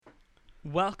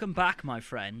Welcome back, my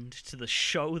friend, to the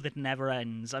show that never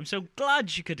ends. I'm so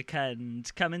glad you could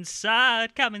attend. Come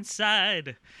inside, come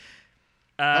inside.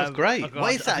 That was great. Oh God,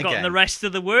 What is that I've forgotten again? the rest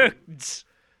of the words.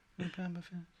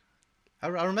 I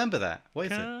remember that. What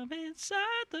is it? Come inside,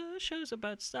 the show's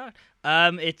about to start.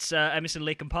 It's Emerson,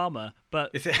 Lake and Palmer,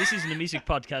 but Is it? this isn't a music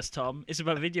podcast, Tom. It's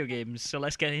about video games, so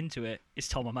let's get into it. It's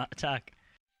Tom and Matt Attack.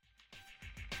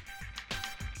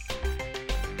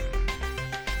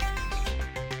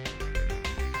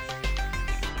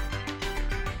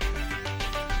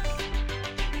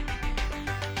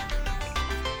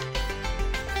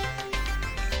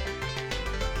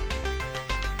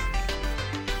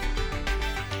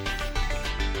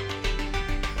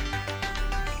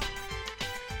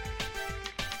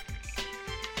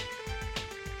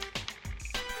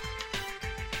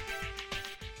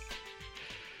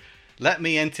 Let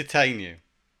me entertain you.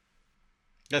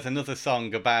 There's another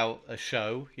song about a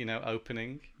show,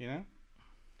 opening,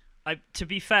 To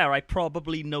be fair, I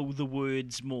probably know the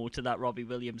words more to that Robbie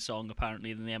Williams song,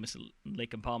 apparently, than the Emerson,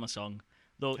 Lake and Palmer song.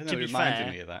 Though, I don't to know, be it reminded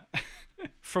fair, me of that.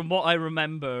 from what I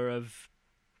remember of,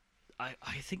 I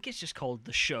think it's just called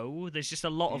The Show. There's just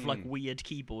a lot of like weird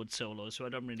keyboard solos, so I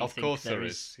don't really Of think course there there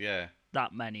is is, yeah.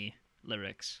 that many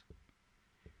lyrics.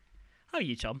 How are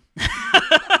you, Tom?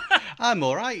 I'm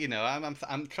all right,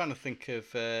 I'm trying to think of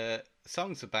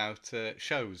songs about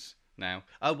shows now.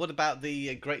 Oh, what about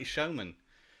the Greatest Showman?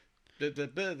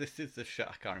 This is the show.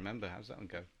 I can't remember. How's that one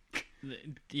go?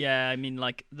 Yeah, I mean,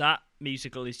 like, that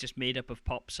musical is just made up of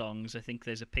pop songs. I think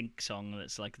there's a Pink song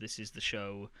that's like, This Is the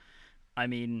Show. I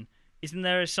mean, isn't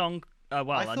there a song... I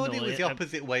thought it was the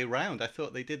opposite way round. I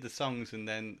thought they did the songs and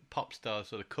then pop stars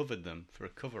sort of covered them for a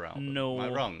cover album. No.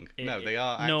 Am I wrong? No, they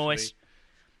are actually... No,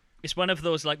 it's one of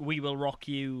those, like, We Will Rock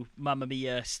You, Mamma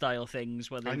Mia style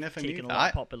things where I they've never taken knew a that. lot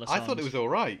of popular songs. I thought it was all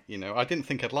right, I didn't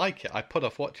think I'd like it. I put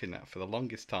off watching that for the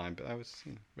longest time, but I was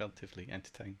relatively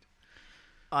entertained.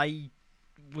 I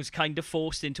was kind of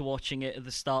forced into watching it at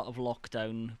the start of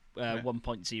lockdown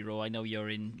 1.0. I know you're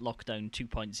in lockdown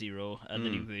 2.0, the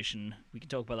new version. We can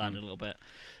talk about that in a little bit.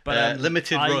 But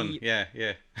limited run, yeah.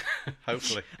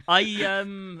 Hopefully.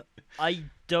 I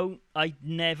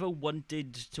never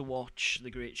wanted to watch The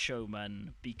Great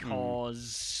Showman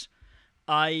because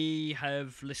I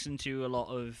have listened to a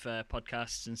lot of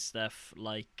podcasts and stuff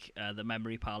like The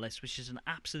Memory Palace, which is an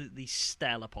absolutely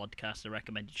stellar podcast I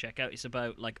recommend you check out. It's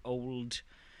about like old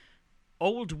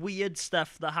weird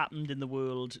stuff that happened in the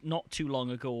world not too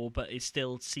long ago, but it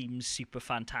still seems super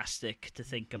fantastic to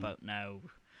think about now.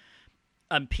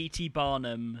 And P.T.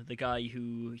 Barnum, the guy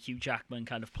who Hugh Jackman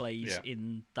kind of plays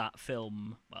in that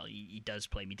film, well, he does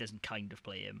play him, he doesn't kind of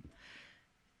play him,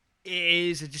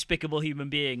 is a despicable human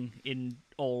being in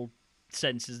all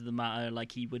senses of the matter.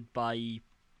 Like, he would buy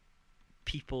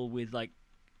people with, like,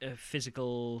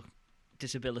 physical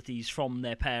disabilities from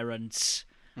their parents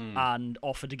and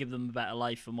offer to give them a better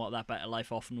life, and what that better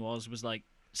life often was, like,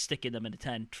 sticking them in a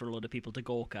tent for a lot of people to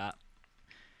gawk at.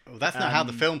 Well, that's not how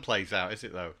the film plays out, is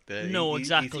it, though? No,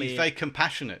 exactly. He's very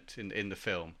compassionate in the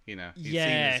film, He's seen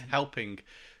as helping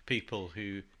people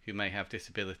who may have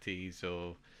disabilities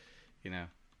or,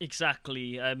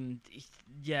 Exactly.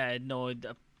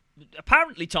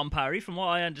 Apparently Tom Parry, from what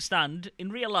I understand,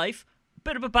 in real life, a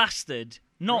bit of a bastard.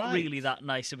 Not really that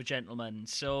nice of a gentleman.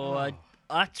 So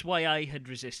that's why I had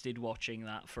resisted watching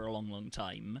that for a long, long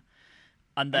time.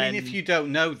 And then, I mean, if you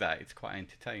don't know that, it's quite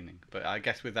entertaining. But I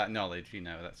guess with that knowledge,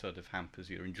 that sort of hampers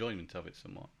your enjoyment of it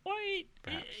somewhat. Why?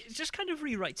 It just kind of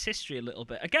rewrites history a little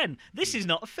bit. Again, this is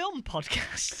not a film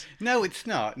podcast. No, it's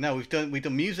not. No, we've done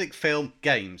music, film,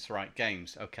 games. Right,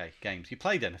 games. Okay, games. You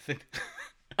played anything?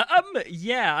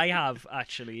 Yeah, I have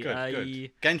actually.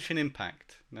 Good. Genshin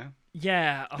Impact. No.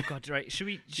 Yeah. Oh God. Right. Should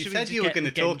we? You said you were going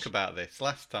to talk about this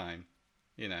last time.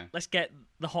 Let's get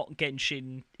the hot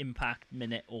Genshin Impact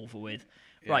minute over with.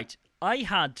 Yeah. Right. I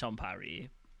had Tom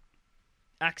Parry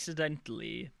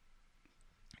accidentally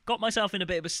got myself in a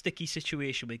bit of a sticky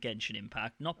situation with Genshin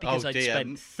Impact, not because I'd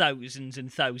spent thousands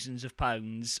and thousands of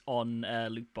pounds on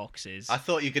loot boxes. I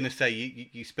thought you were going to say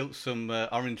you spilt some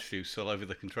orange juice all over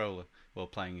the controller while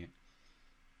playing it.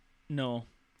 No.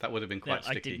 That would have been quite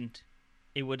sticky. I didn't.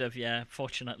 It would have, yeah.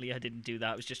 Fortunately, I didn't do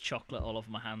that. It was just chocolate all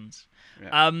over my hands.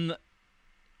 Yeah.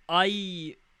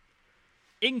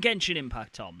 In Genshin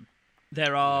Impact, Tom,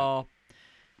 there are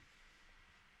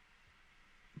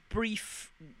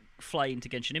brief fly into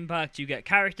Genshin Impact. You get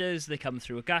characters, they come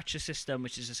through a gacha system,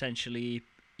 which is essentially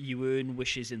you earn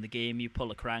wishes in the game, you pull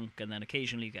a crank, and then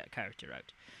occasionally you get a character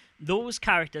out. Those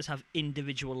characters have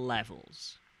individual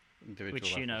levels.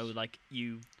 Which, you know, like,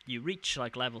 you reach,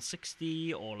 like, level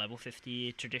 60 or level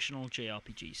 50, traditional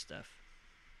JRPG stuff.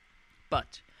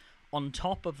 But on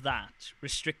top of that,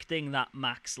 restricting that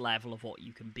max level of what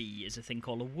you can be is a thing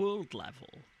called a world level.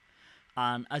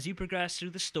 And as you progress through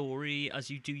the story, as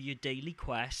you do your daily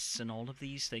quests and all of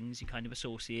these things you kind of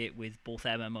associate with both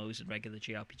MMOs and regular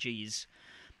JRPGs,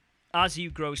 as you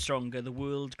grow stronger, the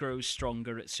world grows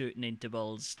stronger at certain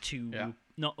intervals to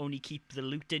not only keep the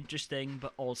loot interesting,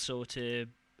 but also to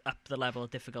up the level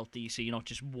of difficulty so you're not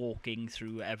just walking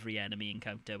through every enemy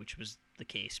encounter, which was the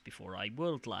case before I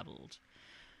world leveled.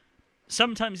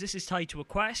 Sometimes this is tied to a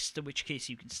quest, in which case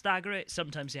you can stagger it.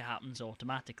 Sometimes it happens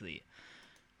automatically.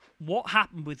 What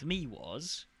happened with me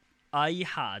was I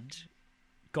had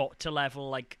got to level,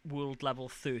 like, world level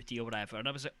 30 or whatever, and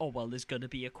I was like, oh, well, there's going to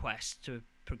be a quest to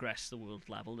progress the world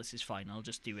level. This is fine. I'll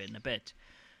just do it in a bit.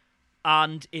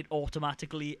 And it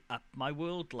automatically upped my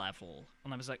world level.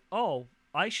 And I was like, oh,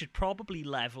 I should probably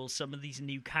level some of these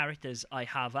new characters I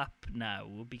have up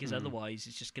now, because otherwise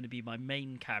it's just going to be my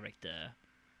main character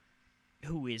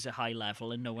who is a high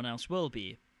level and no one else will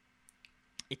be.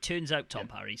 It turns out, Tom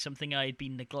Parry, something I had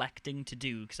been neglecting to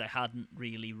do because I hadn't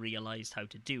really realised how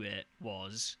to do it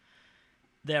was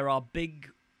there are big,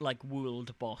 like,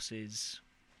 world bosses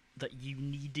that you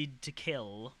needed to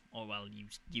kill, or, well,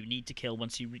 you need to kill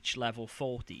once you reach level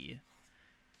 40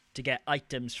 to get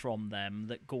items from them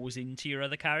that goes into your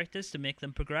other characters to make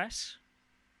them progress.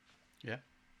 Yeah.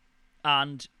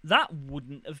 And that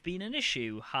wouldn't have been an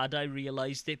issue had I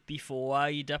realised it before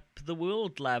I'd up the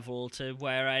world level to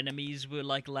where enemies were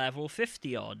like level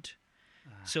 50-odd.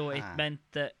 So it meant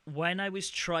that when I was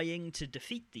trying to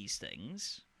defeat these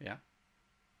things,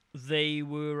 they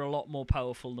were a lot more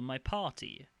powerful than my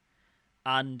party.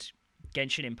 And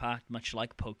Genshin Impact, much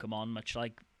like Pokemon, much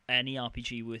like any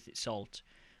RPG worth its salt,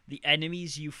 the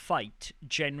enemies you fight,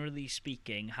 generally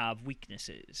speaking, have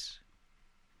weaknesses.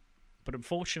 But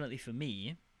unfortunately for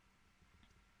me,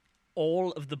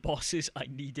 all of the bosses I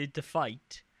needed to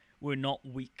fight were not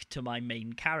weak to my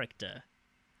main character,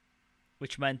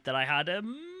 which meant that I had a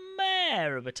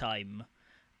mare of a time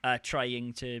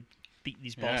trying to beat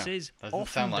these bosses. Doesn't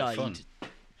sound like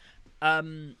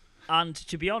fun. And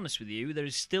to be honest with you, there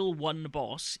is still one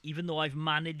boss, even though I've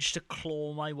managed to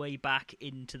claw my way back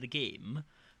into the game,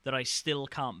 that I still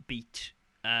can't beat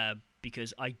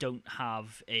because I don't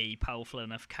have a powerful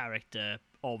enough character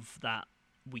of that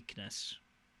weakness,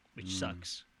 which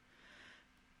sucks.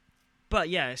 But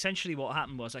yeah, essentially what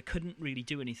happened was I couldn't really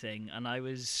do anything, and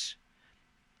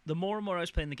the more and more I was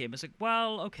playing the game, I was like,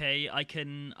 well, okay, I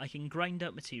can grind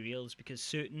out materials because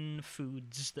certain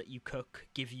foods that you cook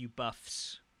give you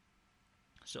buffs.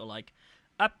 So, like,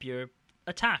 up your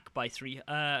attack by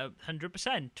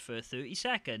 300% for 30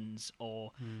 seconds,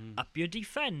 or up your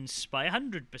defense by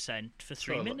 100% for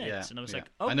 3 minutes. And I was like,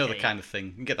 okay, I know the kind of thing.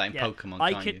 You can get that in Pokemon,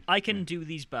 can't you? I can do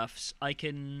these buffs. I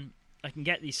can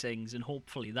get these things, and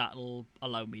hopefully that'll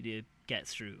allow me to get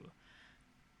through.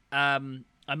 I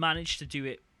managed to do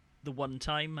it the one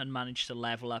time and managed to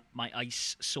level up my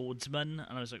Ice Swordsman,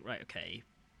 and I was like, right, okay,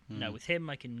 now with him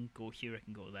I can go here, I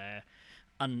can go there.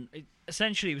 And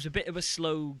essentially, it was a bit of a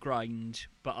slow grind,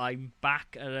 but I'm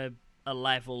back at a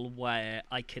level where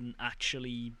I can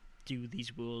actually do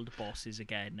these world bosses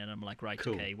again. And I'm like, right,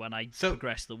 okay, when I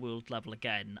progress the world level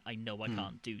again, I know I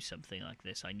can't do something like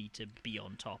this. I need to be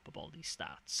on top of all these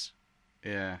stats.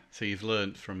 Yeah, so you've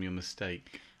learned from your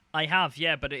mistake. I have,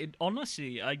 yeah, but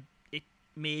honestly, it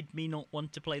made me not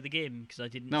want to play the game because I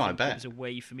didn't think there was a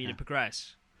way for me to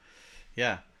progress.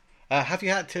 Yeah. Have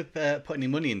you had to put any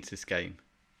money into this game?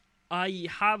 I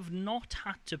have not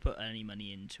had to put any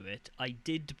money into it. I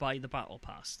did buy the Battle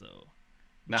Pass, though.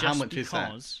 Now, how much is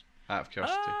that, out of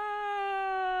curiosity?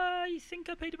 I think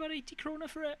I paid about 80 krona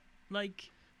for it. Like,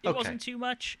 it wasn't too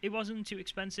much. It wasn't too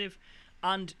expensive.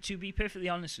 And to be perfectly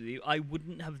honest with you, I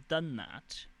wouldn't have done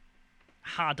that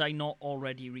had I not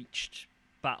already reached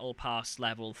Battle Pass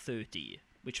level 30,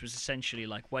 which was essentially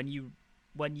like when you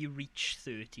reach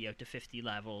 30 out of 50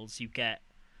 levels, you get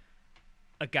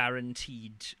a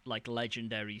guaranteed, like,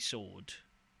 legendary sword.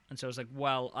 And so I was like,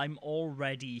 well, I'm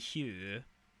already here.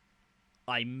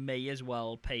 I may as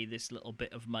well pay this little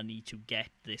bit of money to get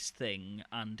this thing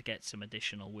and get some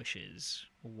additional wishes.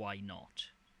 Why not?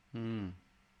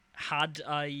 Had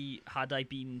I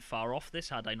been far off this,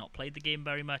 had I not played the game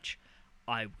very much,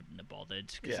 I wouldn't have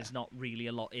bothered, because there's not really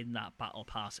a lot in that Battle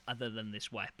Pass other than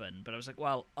this weapon. But I was like,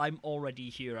 well, I'm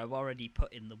already here. I've already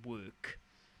put in the work.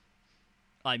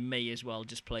 I may as well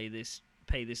just pay this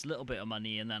little bit of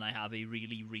money, and then I have a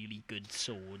really, really good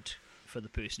sword for the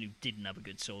person who didn't have a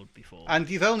good sword before. And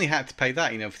you've only had to pay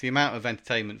that, for the amount of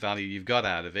entertainment value you've got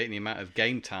out of it and the amount of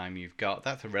game time you've got,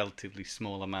 that's a relatively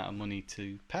small amount of money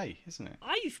to pay, isn't it?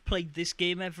 I've played this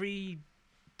game every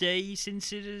day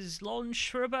since it has launched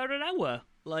for about an hour.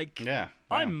 Like, Yeah.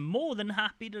 Wow. I'm more than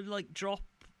happy to like drop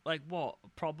like what,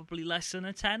 probably less than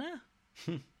a tenner.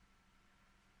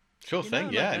 Sure You thing.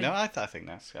 know, Yeah. like, No, I think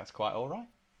that's quite all right.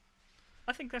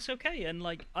 I think that's okay, and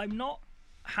like I'm not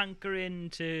hankering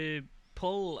to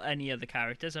pull any other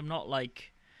characters. I'm not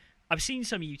like I've seen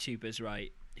some YouTubers,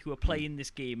 right, who are playing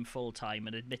this game full time,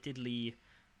 and admittedly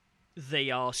they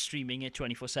are streaming it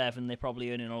 24/7. They're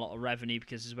probably earning a lot of revenue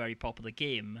because it's a very popular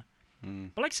game.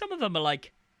 But like some of them are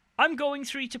like, I'm going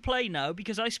free to play now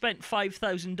because I spent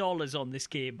 $5,000 on this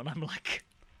game, and I'm like,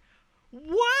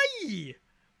 why?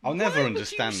 I'll never Why would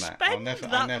understand you that. spend I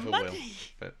that never will. money?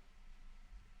 But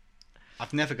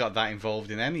I've never got that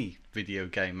involved in any video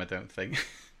game, I don't think.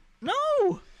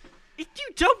 No, you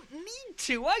don't need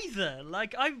to either.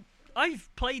 Like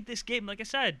I've played this game. Like I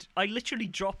said, I literally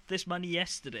dropped this money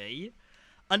yesterday,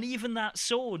 and even that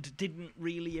sword didn't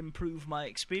really improve my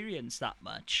experience that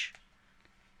much.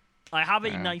 I have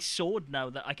a nice sword now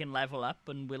that I can level up,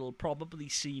 and will probably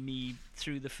see me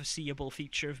through the foreseeable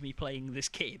future of me playing this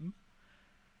game.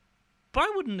 But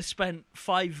I wouldn't have spent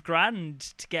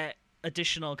 $5,000 to get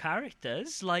additional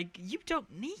characters. Like, you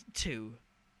don't need to.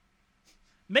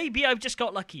 Maybe I've just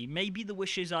got lucky. Maybe the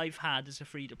wishes I've had as a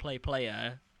free-to-play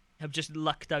player have just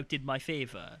lucked out in my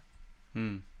favour.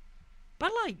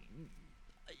 But, like,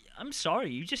 I'm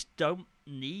sorry, you just don't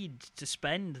need to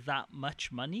spend that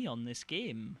much money on this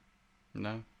game.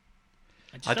 No.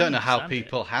 just I don't know how understand it.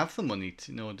 people have the money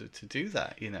in order to do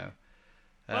that, you know.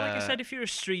 Well, like I said, if you're a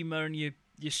streamer and you're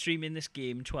streaming this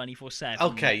game 24/7...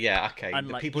 Okay, yeah, okay. And,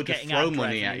 The like, people you're just getting throw ad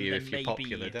money at revenue, you then if you're maybe-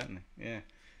 popular, don't they? Yeah.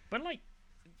 But, like,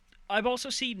 I've also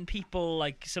seen people,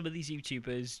 like, some of these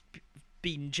YouTubers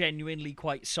being genuinely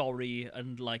quite sorry,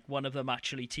 and, like, one of them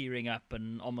actually tearing up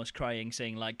and almost crying,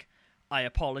 saying, like, I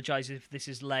apologise if this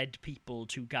has led people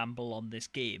to gamble on this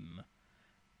game.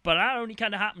 But that only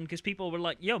kind of happened because people were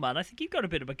like, yo, man, I think you've got a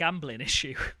bit of a gambling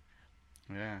issue.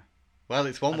 Yeah. Well,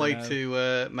 it's one I way don't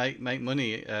to make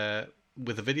money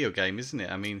with a video game, isn't it?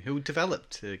 I mean, who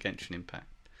developed Genshin Impact?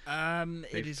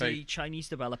 It is a Chinese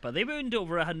developer. They've earned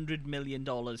over $100 million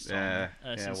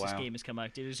since this game has come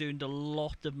out. It has earned a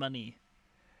lot of money.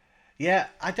 Yeah,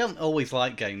 I don't always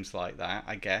like games like that,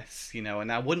 I guess, you know,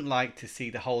 and I wouldn't like to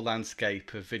see the whole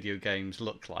landscape of video games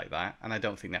look like that, and I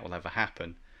don't think that will ever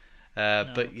happen.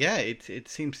 But yeah, it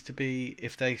seems to be,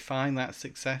 if they find that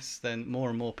success, then more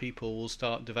and more people will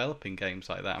start developing games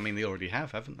like that. I mean, they already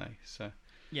have, haven't they? So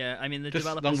yeah, I mean, the just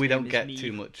as developers long as we don't name get is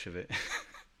too much of it.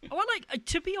 Well, like,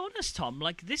 to be honest, Tom,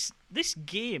 like, this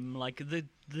game, like,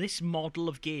 this model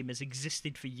of game has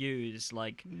existed for years.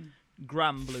 Like,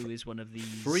 Granblue is one of these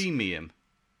Freemium.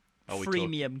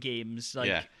 freemium games. Like,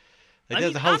 Yeah. They I did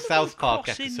mean, the whole Animal South Park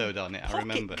Crossing episode on it, I Pocket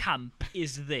remember. Camp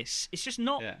is this. It's just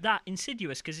not Yeah. that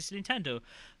insidious because it's Nintendo.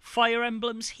 Fire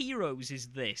Emblem's Heroes is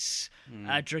this.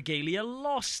 Dragalia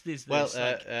Lost is Well, this.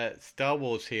 Like, Star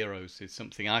Wars Heroes is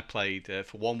something I played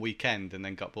for one weekend and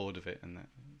then got bored of it. And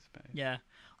that's about it. yeah.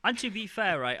 And to be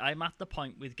fair, right, I'm at the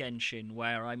point with Genshin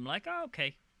where I'm like, oh,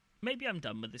 okay, maybe I'm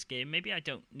done with this game. Maybe I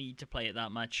don't need to play it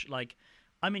that much. Like,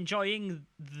 I'm enjoying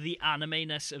the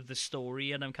anime-ness of the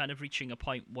story, and I'm kind of reaching a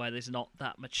point where there's not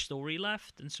that much story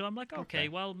left. And so I'm like, okay,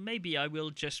 well, maybe I will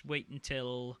just wait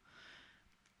until...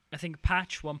 I think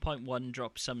patch 1.1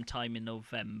 drops sometime in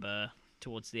November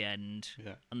towards the end,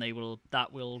 and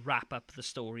that will wrap up the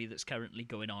story that's currently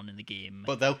going on in the game.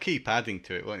 But they'll keep adding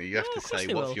to it, won't you? You have to say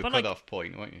what's your cut-off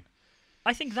point, won't you?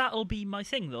 I think that'll be my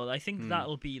thing, though. I think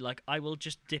that'll be, like, I will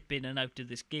just dip in and out of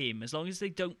this game. As long as they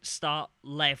don't start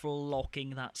level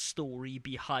locking that story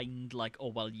behind, like, oh,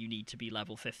 well, you need to be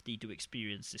level 50 to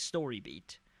experience this story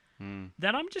beat,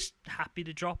 then I'm just happy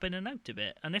to drop in and out of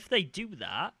it. And if they do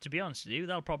that, to be honest with you,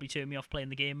 they'll probably turn me off playing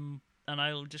the game, and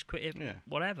I'll just quit it,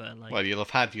 whatever. Like, Well, you'll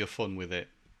have had your fun with it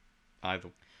either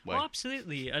way. oh,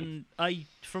 absolutely. And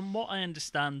from what I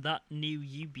understand, that new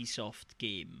Ubisoft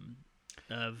game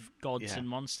of Gods and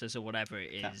Monsters or whatever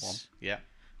it is, That one. Yeah.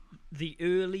 the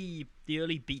early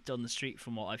beat on the street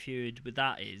from what I've heard with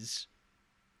that is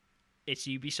it's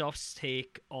Ubisoft's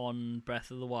take on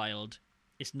Breath of the Wild.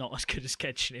 It's not as good as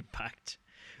Genshin Impact.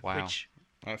 Wow. Which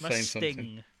That's must saying sting.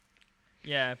 something.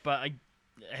 Yeah, but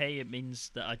hey, it means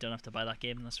that I don't have to buy that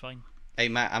game, and that's fine. Hey,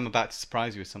 Matt, I'm about to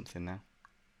surprise you with something now.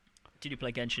 Did you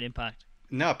play Genshin Impact?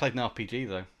 No, I played an RPG,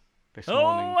 though, this Oh,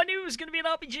 morning. I knew it was going to be an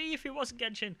RPG if it wasn't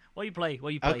Genshin. What you play?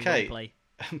 Okay.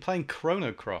 I'm playing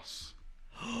Chrono Cross.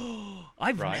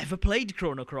 I've never played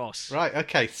Chrono Cross. Right,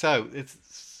 okay, so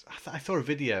I saw a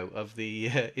video of the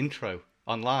intro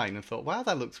online and thought, wow,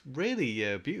 that looks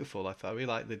really beautiful. I really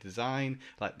like the design,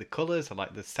 like the colours, I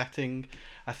like the setting.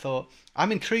 I thought,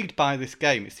 I'm intrigued by this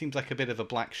game. It seems like a bit of a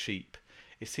black sheep.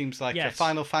 It seems like a Yes.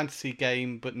 Final Fantasy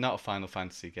game, but not a Final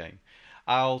Fantasy game.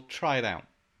 I'll try it out.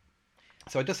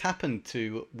 So I just happened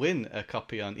to win a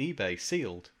copy on eBay,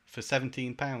 sealed, for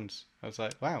 £17. I was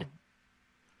like, wow.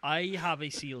 I have a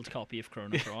sealed copy of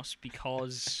Chrono Cross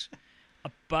because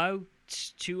about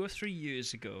 2 or 3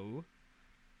 years ago,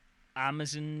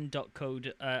 Amazon.com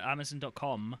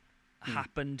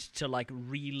happened to like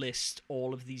relist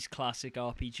all of these classic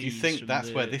RPGs. Do you think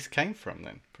that's where this came from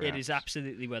then? Perhaps? It is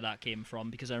absolutely where that came from,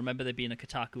 because I remember there being a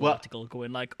Kotaku Well- article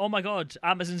going like, "Oh my god,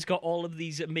 Amazon's got all of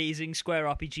these amazing Square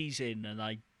RPGs in," and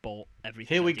I bought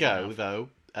everything. Here I we did go, have. though.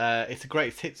 It's a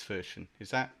greatest hits version. Is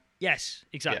that? Yes,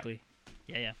 exactly.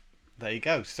 Yeah. There you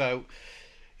go. So,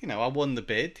 I won the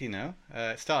bid.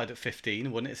 It started at 15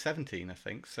 and won it at 17, I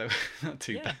think. So not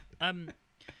too Yeah. bad.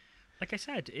 Like I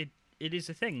said, it is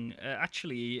a thing.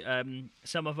 Actually,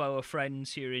 some of our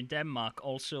friends here in Denmark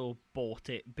also bought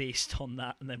it based on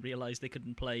that, and then realised they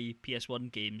couldn't play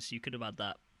PS1 games. You could have had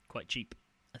that quite cheap,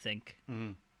 I think.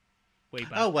 Way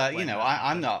back. Oh well, when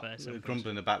I'm not some of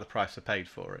grumbling about the price I paid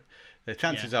for it. The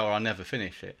chances are I'll never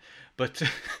finish it, but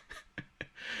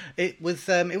it was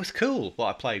cool what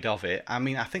I played of it. I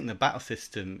mean, I think the battle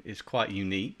system is quite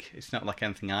unique. It's not like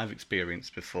anything I've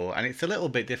experienced before, and it's a little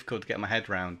bit difficult to get my head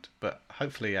around. But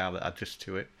hopefully, I'll adjust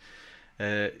to it.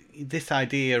 This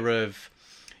idea of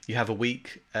you have a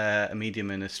weak, a medium,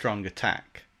 and a strong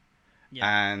attack,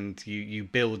 and you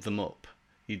build them up.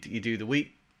 You do the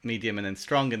weak, medium, and then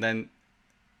strong, and then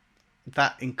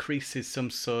that increases some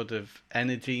sort of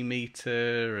energy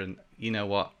meter. And you know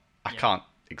what? I can't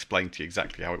explain to you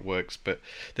exactly how it works, but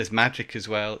there's magic as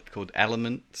well called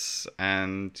elements,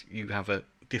 and you have a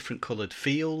different coloured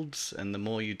fields, and the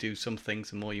more you do some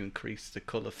things, the more you increase the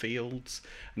colour fields.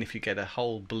 And if you get a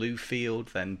whole blue field,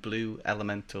 then blue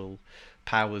elemental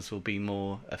powers will be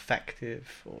more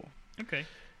effective. Okay.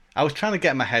 I was trying to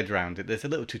get my head around it. There's a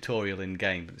little tutorial in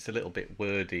game, but it's a little bit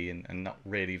wordy and not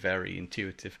really very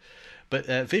intuitive. But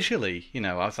visually,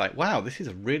 I was like, wow, this is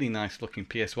a really nice looking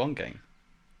PS1 game.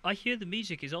 I hear the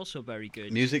music is also very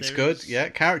good. Music's good, yeah.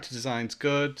 Character design's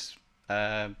good.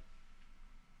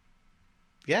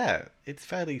 Yeah, it's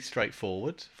fairly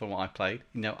straightforward from what I played.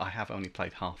 I have only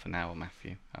played half an hour,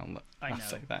 Matthew. I'll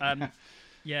say that.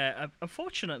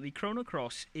 Unfortunately, Chrono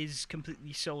Cross is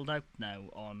completely sold out now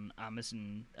on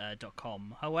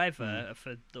Amazon.com. However,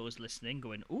 for those listening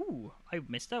going, ooh, I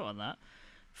missed out on that,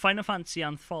 Final Fantasy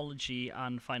Anthology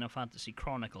and Final Fantasy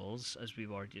Chronicles, as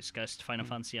we've already discussed, Final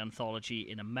Fantasy Anthology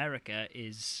in America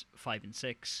is 5 and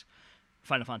 6.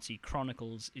 Final Fantasy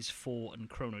Chronicles is 4, and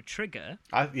Chrono Trigger.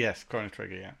 Yes, Chrono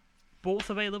Trigger, yeah. Both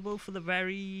available for the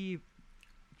very,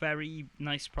 very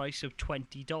nice price of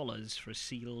 $20 for a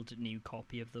sealed new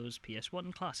copy of those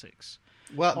PS1 classics.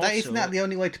 Well, isn't that the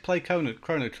only way to play Chrono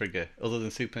Trigger other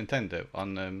than Super Nintendo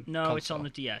on No, console? it's on the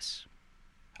DS.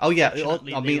 Oh yeah,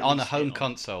 Fortunately, I mean on a released home it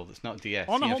console that's not DS.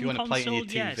 On a if home you want to play it on your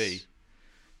console, TV. yes.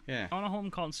 Yeah. On a home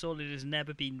console, it has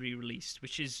never been re-released,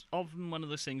 which is often one of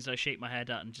those things I shake my head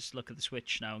at and just look at the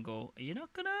Switch now and go, "Are you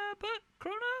not gonna put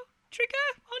Chrono Trigger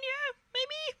on you?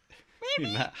 Maybe."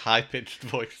 In that high-pitched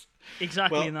voice.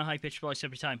 Exactly, Well- in that high-pitched voice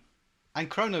every time. And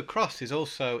Chrono Cross is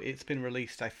also, it's been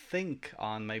released, I think,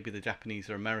 on maybe the Japanese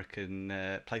or American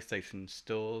PlayStation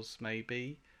stores,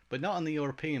 maybe, but not on the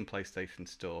European PlayStation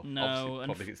store. No, Obviously,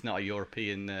 probably it's not a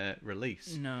European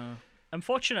release. No.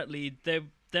 Unfortunately,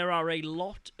 there are a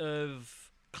lot of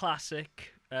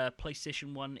classic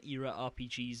PlayStation 1 era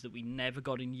RPGs that we never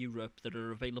got in Europe that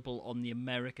are available on the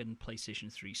American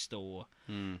PlayStation 3 store.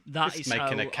 That Just is make how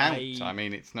an account. I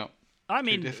mean, it's not. I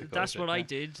mean, difficult, that's is it? what I Yeah.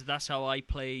 did. That's how I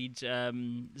played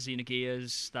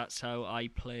Xenogears. That's how I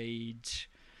played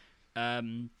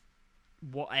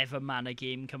whatever Mana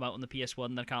game came out on the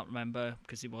PS1 that I can't remember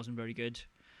because it wasn't very good.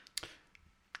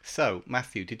 So,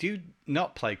 Matthew, did you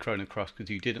not play Chrono Cross because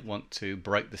you didn't want to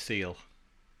break the seal?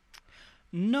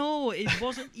 No, it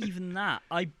wasn't even that.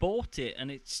 I bought it and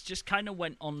it's just kind of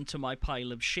went onto my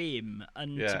pile of shame.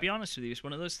 And to Yeah. be honest with you, it's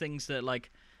one of those things that,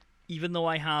 like, even though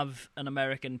I have an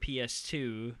American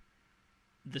PS2,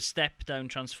 the step-down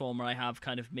transformer I have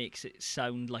kind of makes it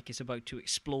sound like it's about to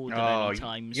explode at any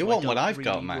time. you So want I what don't I've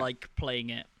got, really man. like playing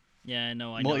it. Yeah,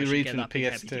 no, I know. What I you should read get from the that big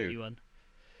PS2. heavy-duty one.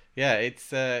 Yeah,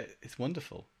 it's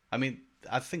wonderful. I mean,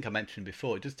 I think I mentioned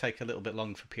before, it does take a little bit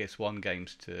long for PS1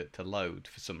 games to load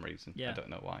for some reason. Yeah. I don't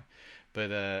know why.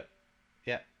 But,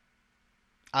 yeah.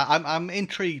 I'm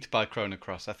intrigued by Chrono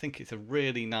Cross. I think it's a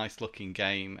really nice looking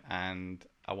game, and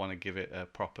I want to give it a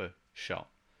proper shot.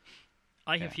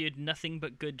 I have heard nothing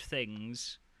but good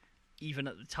things, even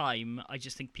at the time. I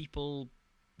just think people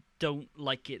don't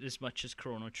like it as much as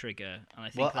Chrono Trigger, and I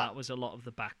think that was a lot of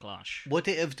the backlash. Would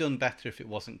it have done better if it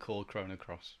wasn't called Chrono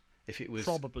Cross? If it was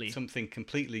Probably something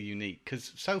completely unique?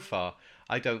 Because so far,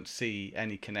 I don't see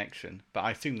any connection, but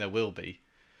I assume there will be.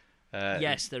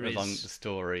 Yes, there is. Along the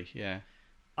story, yeah.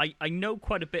 I know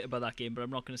quite a bit about that game, but I'm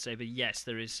not going to say, but yes,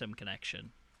 there is some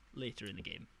connection later in the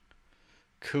game.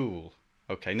 Cool.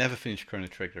 Okay, never finished Chrono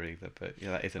Trigger either, but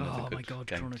yeah, that is another good game. Oh my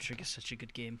god, Chrono Trigger is such a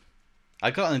good game. I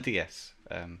got it on a DS.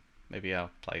 Maybe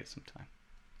I'll play it sometime.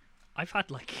 I've had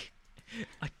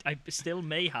I still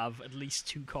may have at least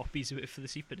 2 copies of it for the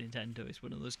Super Nintendo. It's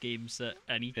one of those games that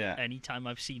any time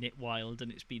I've seen it wild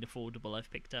and it's been affordable, I've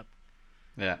picked up.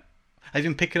 Yeah. Have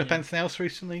you been picking up anything else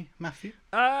recently, Matthew?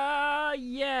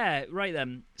 Yeah. Right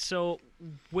then. So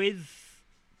with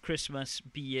Christmas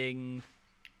being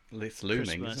it's looming,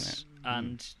 Christmas, isn't it?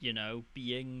 And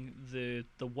being the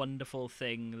wonderful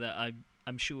thing that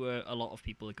I'm sure a lot of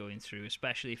people are going through,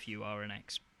 especially if you are an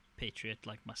expatriate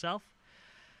like myself.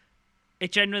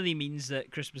 It generally means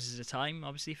that Christmas is a time,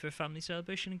 obviously, for family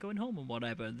celebration and going home and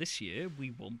whatever. This year,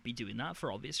 we won't be doing that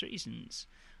for obvious reasons.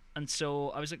 And so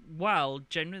I was like, well,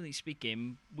 generally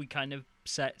speaking, we kind of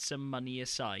set some money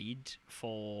aside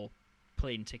for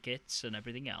plane tickets and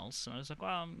everything else. And I was like,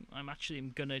 well,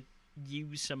 I'm going to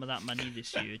use some of that money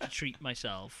this year to treat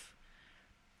myself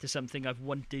to something I've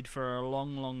wanted for a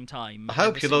long, long time. I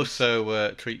hope you'll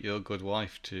also treat your good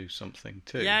wife to something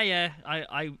too. Yeah.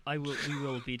 I will. We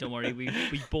will be. Don't worry.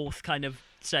 We both kind of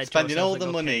said spending to all ourselves,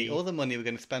 the money, okay, all the money we're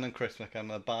going to spend on Christmas. I'm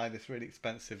going to buy this really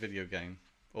expensive video game.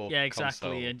 Or yeah, exactly,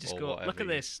 console, and just go look at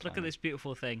this. Look at this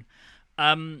beautiful thing.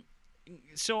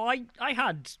 So I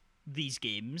had these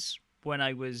games when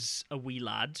I was a wee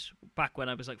lad, back when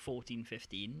I was like 14,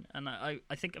 15, and I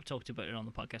think I've talked about it on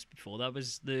the podcast before. That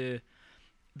was the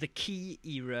key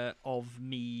era of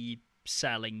me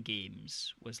selling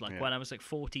games. Was like when I was like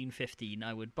 14, 15,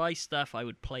 I would buy stuff, I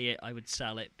would play it, I would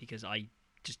sell it because I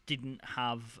just didn't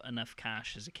have enough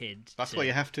cash as a kid. That's what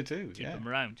you have to do. Keep them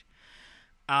around.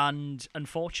 And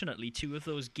unfortunately, 2 of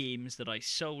those games that I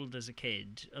sold as a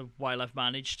kid, while I've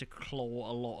managed to claw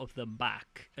a lot of them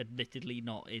back, admittedly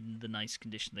not in the nice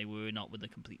condition they were, not with a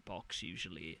complete box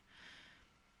usually,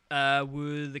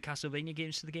 were the Castlevania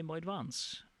games for the Game Boy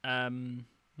Advance. And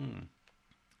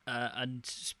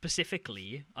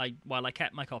specifically, while I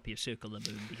kept my copy of Circle the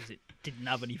Moon because it didn't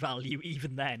have any value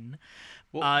even then,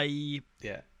 I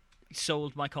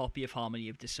sold my copy of Harmony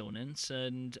of Dissonance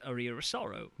and Aria of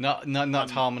Sorrow.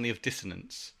 Not Harmony of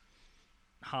Dissonance.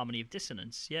 Harmony of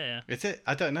Dissonance, yeah. Is it?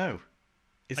 I don't know.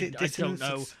 Is it Dissonance? I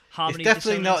don't know. Harmony it's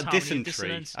definitely not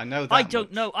Dysentery. I know that. I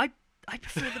don't know. I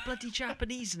prefer the bloody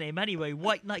Japanese name anyway.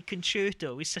 White Knight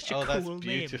Concerto is such a cool name. Oh, that's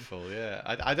beautiful, yeah.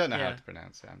 I don't know how to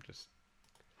pronounce it. I'm just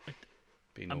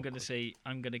being I'm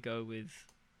going to go with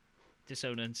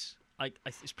Dissonance.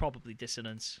 It's probably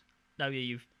Dissonance. Now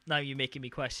you're making me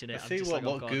question it. Let's see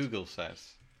what Google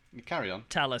says. You carry on.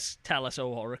 Tell us,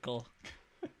 oh Oracle.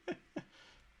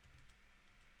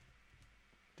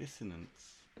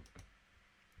 Dissonance.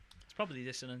 It's probably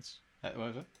Dissonance. What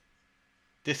was it?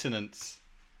 Dissonance.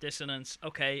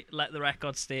 Okay, let the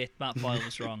record state Matt Boyle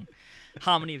was wrong.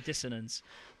 Harmony of Dissonance.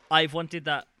 I've wanted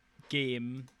that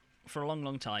game for a long,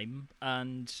 long time,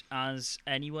 and as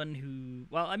anyone who,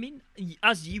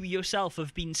 as you yourself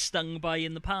have been stung by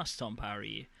in the past, Tom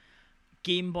Parry,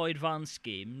 Game Boy Advance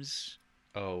games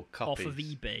off of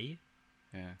eBay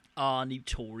are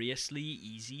notoriously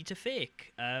easy to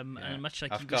fake. And much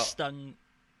like you were stung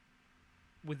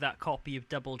with that copy of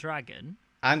Double Dragon.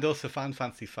 And also Final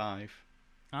Fantasy V.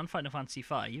 And Final Fantasy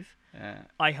V.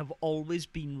 I have always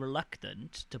been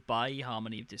reluctant to buy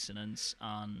Harmony of Dissonance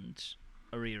and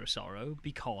Aria of Sorrow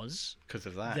because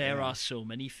of that. There are so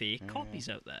many fake copies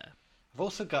out there. I've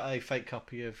also got a fake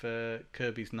copy of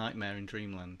Kirby's Nightmare in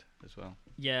Dreamland as well.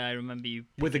 Yeah, I remember you.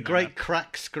 With a great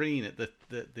cracked screen at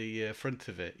the front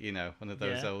of it, one of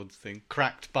those old things,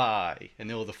 cracked by,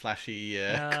 and all the flashy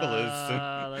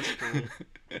colours. That's cool.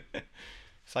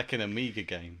 It's like an Amiga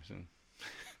game. So.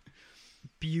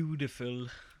 Beautiful.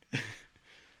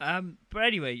 But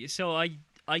anyway, so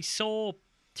I saw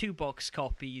 2 box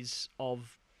copies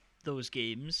of those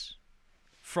games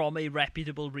from a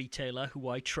reputable retailer who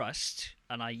I trust,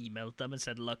 and I emailed them and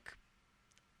said, look,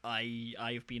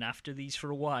 I've been after these for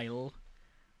a while.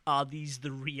 Are these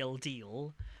the real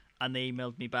deal? And they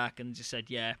emailed me back and just said,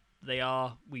 yeah, they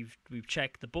are. We've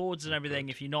checked the boards and everything.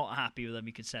 Good. If you're not happy with them,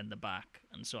 you can send them back.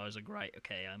 And so I was like, right,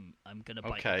 okay, I'm gonna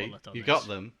bite the bullet on this. You got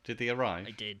them? Did they arrive?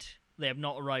 I did. They have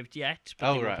not arrived yet,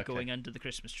 but they will be going under the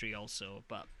Christmas tree also.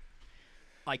 But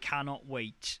I cannot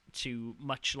wait to,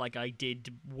 much like I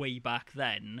did way back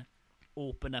then,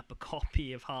 open up a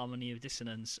copy of Harmony of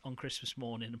Dissonance on Christmas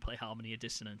morning and play Harmony of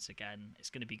Dissonance again. It's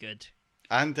going to be good.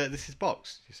 And this is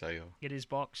boxed, you say? Or... It is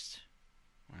boxed.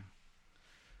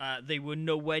 Wow. They were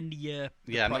nowhere near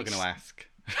the I'm not price going to ask.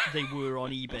 they were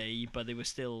on eBay, but they were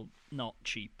still not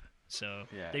cheap. So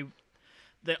Yeah.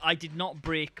 I did not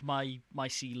break my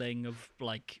ceiling of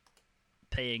like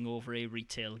paying over a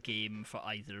retail game for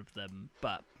either of them,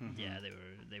 but yeah,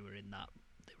 they were in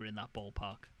that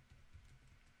ballpark.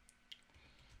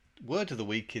 Word of the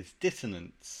week is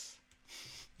dissonance.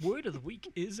 Word of the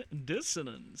week is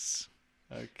dissonance.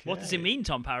 Okay. What does it mean,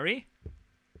 Tom Parry?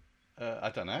 I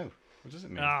don't know. What does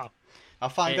it mean? Ah, I'll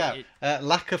find out.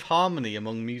 Lack of harmony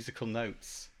among musical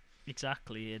notes.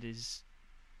 exactly. It is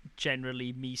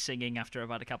generally me singing after I've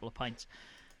had a couple of pints.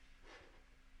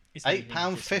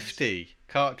 £8.50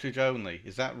 cartridge only.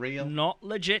 Is that real? Not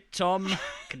legit, Tom.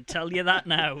 Can tell you that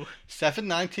now.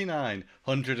 £7.99.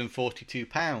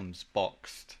 £142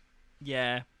 boxed.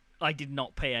 Yeah, I did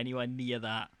not pay anywhere near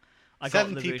that. I got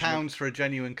the £70 version for a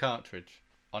genuine cartridge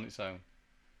on its own.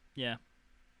 Yeah.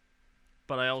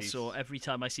 But I also, Jesus. every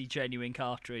time I see genuine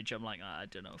cartridge, I'm like, I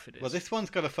don't know if it is. Well, this one's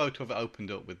got a photo of it opened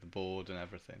up with the board and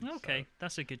everything. Okay, so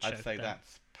that's a good shout. I'd say then.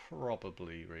 that's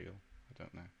probably real. I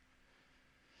don't know.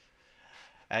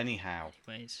 Anyhow,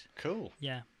 Anyways, cool.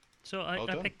 yeah. So I Well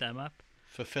done. picked them up.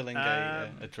 Fulfilling a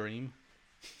dream.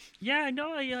 Yeah,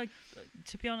 no, I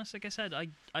to be honest, like I said,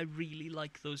 I really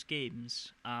like those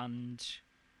games, and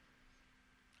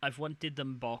I've wanted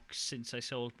them boxed since I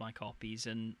sold my copies,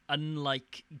 and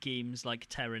unlike games like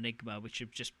Terranigma, which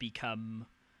have just become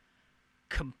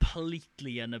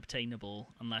completely unobtainable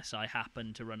unless I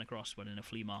happen to run across one in a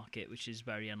flea market, which is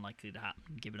very unlikely to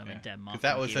happen given I'm in Denmark. 'Cause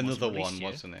that and the was game wasn't another released one,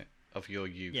 yet. wasn't it? Of your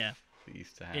youth. Yeah. That you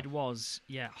used to have. It was,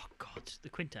 yeah. Oh god, the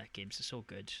Quintet games are so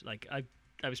good. Like I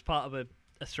was part of a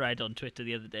thread on Twitter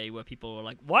the other day where people were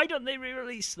like, "Why don't they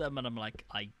re-release them?" And I'm like,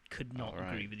 I could not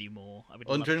Alright. agree with you more. I would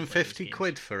love to play those 150 games.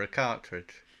 quid for a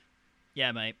cartridge.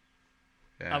 Yeah, mate.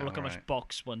 Yeah, Have a look how much alright.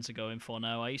 box ones are going for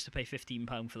now. I used to pay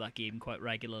 £15 for that game quite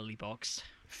regularly boxed.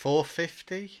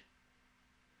 450.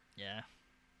 Yeah,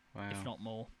 Wow. if not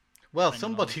more. Well, depending on-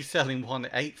 somebody's selling one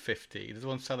at 850. There's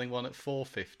one selling one at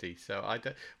 450. So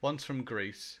one's from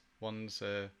Greece, one's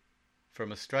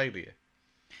from Australia.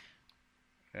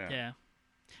 Yeah.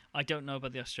 I don't know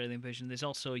about the Australian version. There's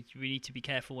also, we need to be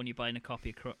careful when you're buying a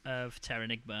copy of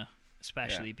Terranigma,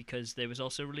 especially because they was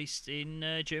also released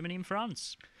in Germany and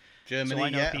France. Germany, So I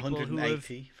know yeah, people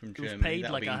 180 from who've Germany. paid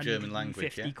That'll like be in German language,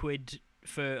 150 yeah. quid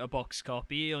for a box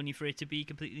copy, only for it to be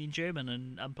completely in German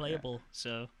and unplayable.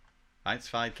 So Eins,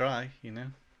 zwei, drei, you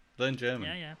know. Learn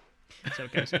German. yeah. So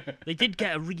it goes. They did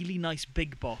get a really nice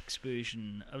big box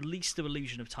version, at least of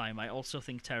Illusion of Time. I also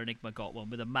think Terranigma got one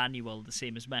with a manual the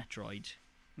same as Metroid.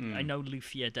 I know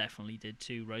Lufia definitely did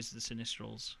too, Rise of the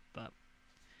Sinistrals, but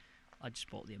I just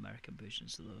bought the American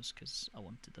versions of those because I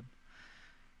wanted them.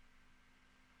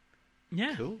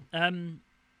 Yeah. Cool.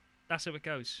 That's how it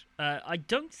goes. I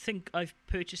don't think I've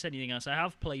purchased anything else. I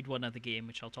have played one other game,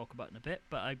 which I'll talk about in a bit,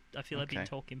 but I feel I've been Okay.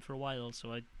 talking for a while,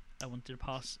 so I wanted to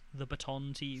pass the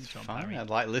baton to you, Tom Fine. Parry. I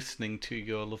like listening to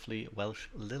your lovely Welsh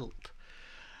lilt.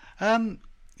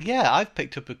 Yeah, I've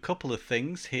picked up a couple of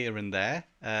things here and there.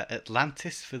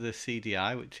 Atlantis for the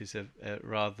CDI, which is a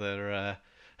rather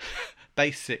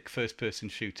basic first-person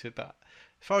shooter, but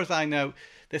as far as I know,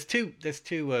 there's two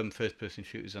first-person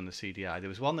shooters on the CDI. There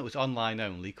was one that was online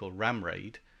only called Ram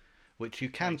Raid, which you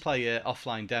can play an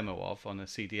offline demo of on a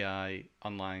CDI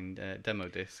online demo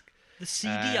disc. The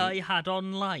CDI had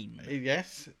online.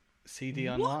 Yes, CD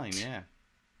What? online, yeah.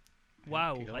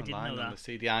 Wow, You can go I didn't online know on that.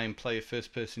 the CDI and play a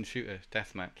first-person shooter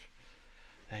deathmatch.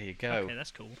 There you go. Okay, that's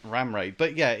cool. Ram Raid,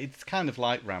 but yeah, it's kind of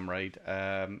like Ram Raid.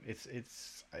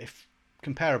 It's if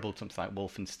comparable to something like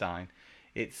Wolfenstein.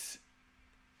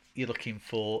 You're looking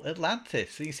for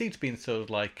Atlantis. So you seem to be in sort of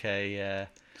like a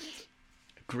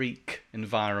Greek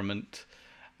environment,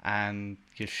 and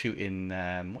you're shooting what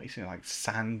are you saying, like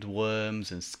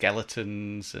sandworms and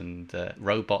skeletons and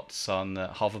robots on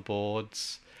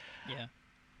hoverboards. Yeah.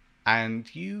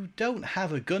 And you don't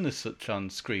have a gun as such on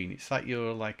screen. It's like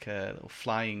you're like a little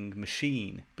flying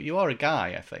machine, but you are a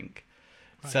guy, I think.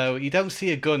 Right. So you don't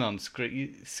see a gun on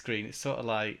screen. It's sort of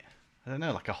like, I don't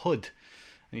know, like a hood,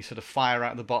 and you sort of fire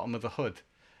out the bottom of the hood.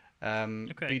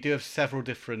 But you do have several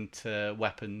different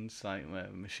weapons, like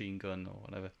a machine gun or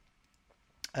whatever.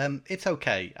 It's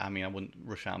okay. I mean, I wouldn't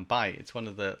rush out and buy it. It's one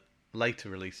of the later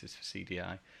releases for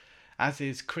CDI, as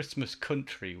is Christmas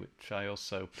Country, which I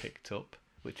also picked up,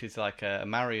 which is like a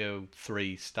Mario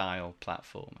 3 style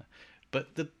platformer.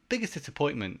 But the biggest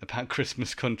disappointment about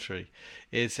Christmas Country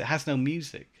is it has no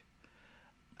music.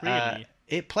 Really?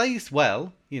 It plays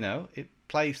well, it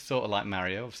plays sort of like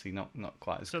Mario, obviously not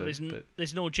quite as So good. But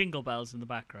there's no jingle bells in the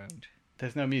background.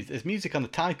 there's no music. There's music on the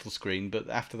title screen, but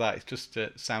after that, it's just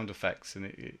sound effects, and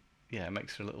it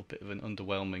makes for a little bit of an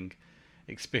underwhelming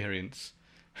experience.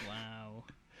 Wow.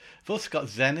 I've also got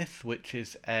Zenith, which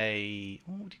is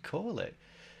what would you call it?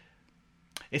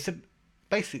 It's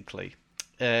basically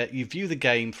you view the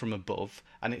game from above,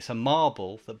 and it's a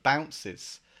marble that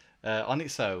bounces on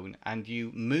its own, and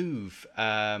you move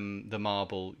the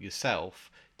marble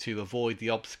yourself to avoid the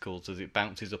obstacles as it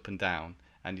bounces up and down,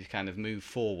 and you kind of move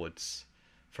forwards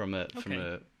from a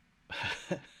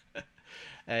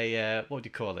what do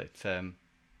you call it?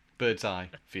 Bird's eye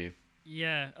view.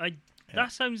 Yeah,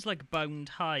 that sounds like Bound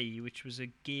High, which was a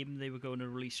game they were going to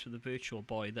release for the Virtual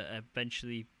Boy that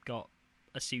eventually got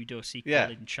a pseudo sequel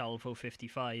in Chalvo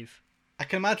 55. I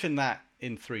can imagine that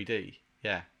in 3D.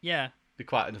 Yeah. Yeah. Be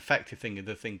quite an effective thing,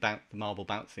 the marble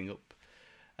bouncing up.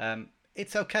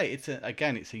 It's okay. It's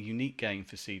a unique game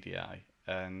for CDI,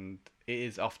 and it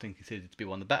is often considered to be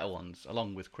one of the better ones,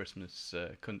 along with Christmas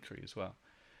Country as well.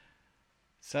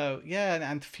 So yeah,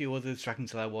 and a few others,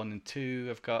 Dragon's Lair 1 and 2.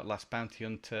 I've got Last Bounty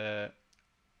Hunter,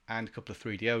 and a couple of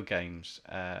 3DO games,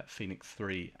 Phoenix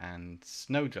 3 and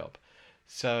Snowjob.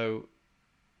 So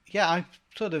yeah, I'm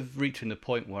sort of reaching the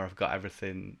point where I've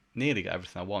nearly got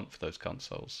everything I want for those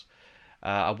consoles.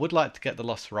 I would like to get the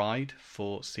Lost Ride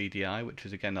for CDI, which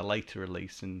is again a later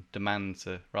release and demands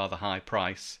a rather high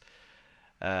price.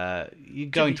 You're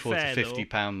going towards the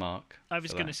 £50 mark. I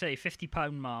was going to say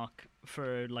 £50 mark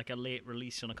for like a late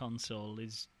release on a console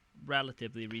is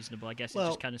relatively reasonable. I guess it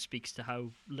just kind of speaks to how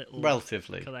little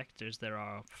collectors there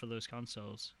are for those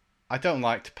consoles. I don't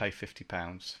like to pay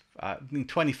 £50. I mean,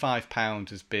 £25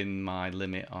 has been my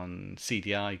limit on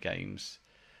CDI games.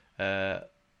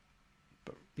 But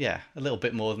yeah, a little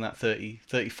bit more than that, 30,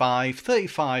 35.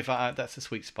 35, that's a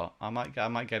sweet spot. I might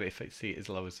get it if I see it as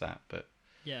low as that. But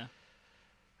yeah.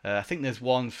 I think there's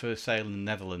one for sale in the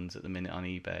Netherlands at the minute on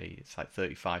eBay. It's like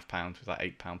 £35 with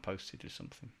like £8 postage or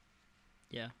something.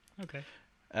 Yeah, okay.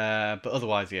 But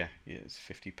otherwise, it's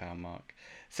 £50 mark.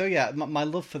 So yeah, my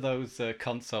love for those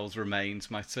consoles remains.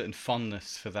 My certain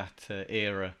fondness for that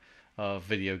era of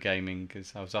video gaming,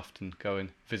 because I was often go and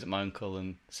visit my uncle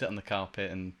and sit on the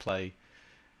carpet and play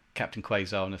Captain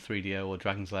Quasar on a 3DO or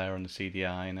Dragon's Lair on the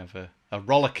CDI and have a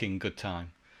rollicking good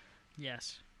time.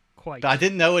 Yes, quite. But I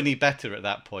didn't know any better at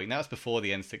that point. That was before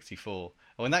the N64. And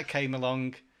when that came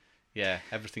along, yeah,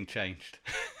 everything changed.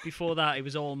 Before that, it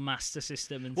was all Master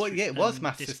System and it was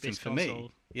Master System for console.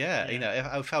 me. Yeah,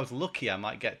 if I was lucky, I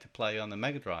might get to play on the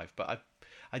Mega Drive, but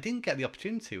I didn't get the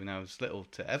opportunity when I was little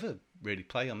to ever really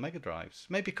play on Mega Drives.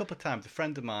 Maybe a couple of times. A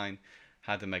friend of mine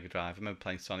had a Mega Drive. I remember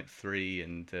playing Sonic 3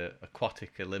 and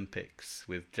Aquatic Olympics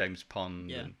with James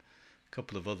Pond and a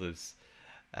couple of others.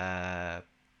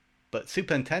 But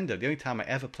Super Nintendo, the only time I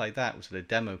ever played that was at a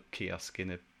demo kiosk in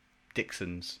a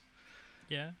Dixon's.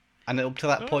 Yeah. And up to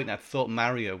that point, I thought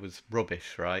Mario was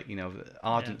rubbish, right?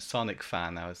 Ardent Sonic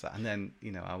fan. I was, and then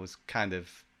I was kind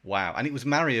of wow. And it was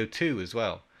Mario 2 as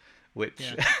well,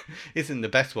 which isn't the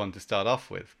best one to start off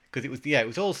with because it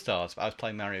was All Stars, but I was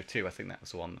playing Mario 2. I think that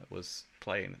was the one that was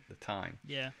playing at the time.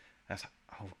 Yeah. I was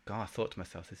like, oh god, I thought to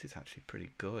myself, this is actually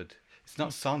pretty good. It's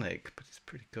not Sonic, but it's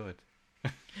pretty good.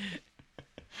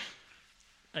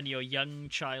 And your young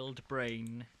child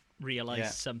brain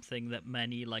realised something that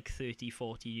many 30,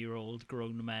 40-year-old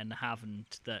grown men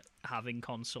haven't, that having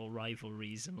console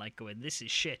rivalries and going, this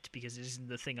is shit because it isn't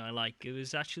the thing I like, it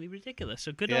was actually ridiculous.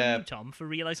 So good on you, Tom, for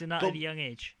realising that at a young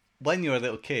age. When you're a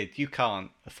little kid, you can't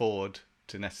afford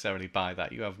to necessarily buy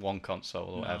that. You have one console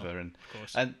or whatever. And, of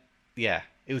course. And yeah,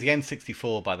 it was the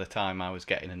N64 by the time I was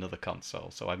getting another console,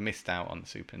 so I missed out on the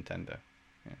Super Nintendo.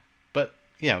 Yeah. But,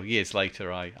 years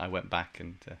later I went back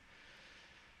and...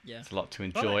 It's a lot to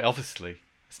enjoy, obviously.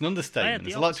 It's an understatement.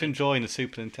 There's a lot to enjoy in a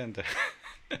Super Nintendo.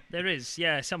 There is,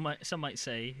 yeah. Some might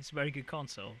say it's a very good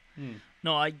console.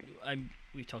 No,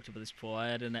 we talked about this before.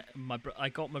 I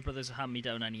got my brother's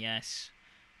hand-me-down NES.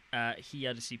 He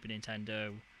had a Super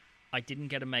Nintendo. I didn't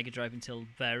get a Mega Drive until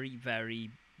very,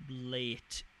 very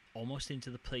late, almost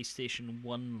into the PlayStation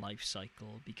 1 life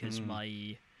cycle, because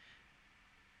my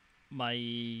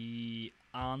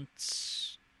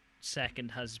aunt's second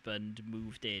husband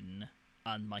moved in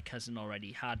and my cousin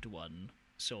already had one,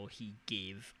 so he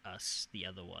gave us the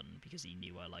other one because he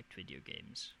knew I liked video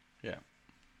games.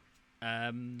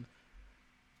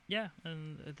 Yeah,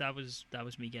 and that was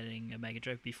me getting a Mega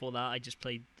Drive. Before that, I just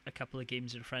played a couple of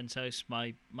games at a friend's house.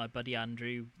 My buddy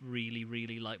Andrew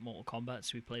really liked Mortal Kombat,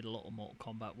 so we played a lot of Mortal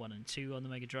Kombat 1 and 2 on the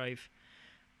Mega Drive.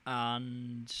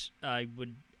 And I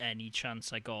would, any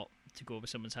chance I got to go over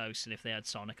someone's house, and if they had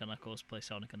Sonic and Knuckles, play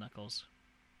Sonic and Knuckles.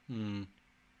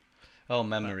 Oh,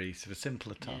 memories of a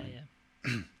simpler time.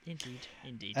 Yeah.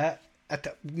 Indeed.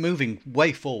 Moving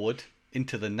way forward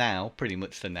into the now, pretty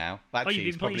much the now. Actually,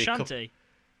 you've been playing Shantae?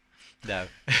 No.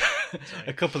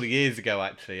 A couple of years ago,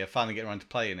 actually, I finally get around to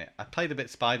playing it. I played a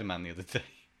bit Spider-Man the other day.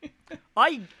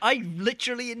 I'm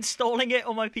literally installing it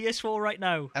on my PS4 right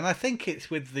now. And I think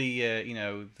it's with the,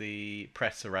 the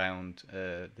press around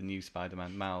the new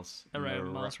Spider-Man, Miles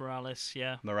Morales,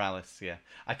 yeah. Morales, yeah.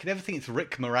 I can never think it's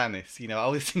Rick Moranis. I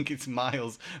always think it's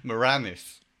Miles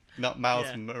Moranis, not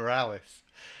Miles Morales.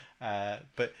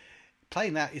 But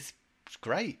playing that is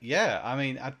great, yeah. I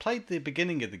mean, I played the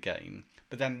beginning of the game,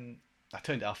 but then I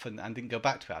turned it off and didn't go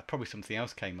back to it. Probably something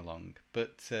else came along.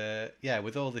 But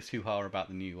with all this hoo-ha about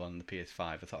the new one, the PS5,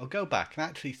 I thought I'll go back and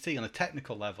actually see on a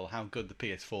technical level how good the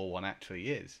PS4 one actually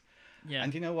is. Yeah.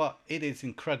 And you know what? It is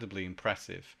incredibly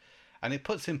impressive. And it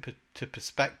puts into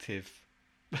perspective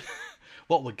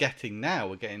what we're getting now.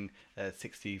 We're getting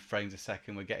 60 frames a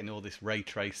second. We're getting all this ray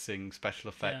tracing, special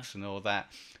effects and all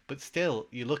that. But still,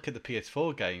 you look at the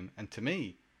PS4 game, and to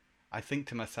me, I think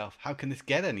to myself, how can this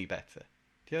get any better?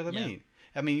 Do you know what I mean?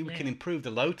 I mean, we can improve the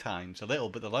load times a little,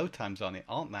 but the load times on it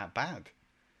aren't that bad.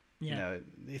 Yeah.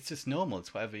 It's just normal.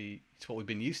 It's what we've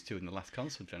been used to in the last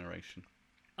console generation.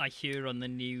 I hear on the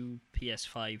new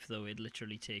PS5 though, it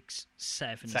literally takes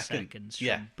 7 seconds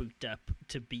from boot up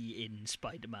to be in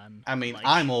Spider-Man. I mean,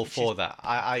 I'm all for that.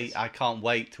 I can't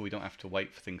wait till we don't have to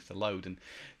wait for things to load. And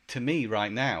to me,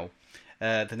 right now,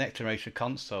 the next generation of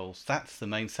consoles, that's the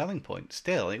main selling point.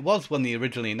 Still, it was when they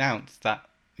originally announced that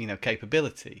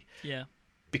capability. Yeah.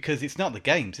 Because it's not the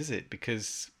games, is it?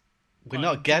 Because we're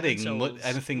not getting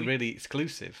anything really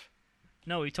exclusive.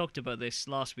 No, we talked about this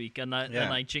last week, and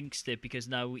I jinxed it because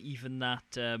now even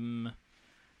that I've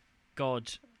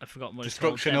forgotten what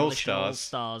Destruction it's called. All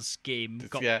Stars game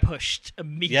got pushed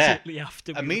immediately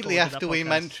after we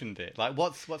mentioned it. Like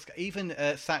what's even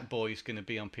Sackboy's going to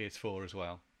be on PS4 as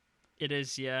well. It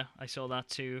is, yeah. I saw that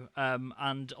too.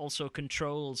 And also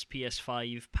Control's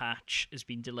PS5 patch has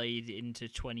been delayed into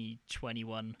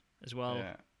 2021 as well.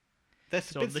 Yeah.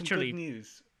 There's been some good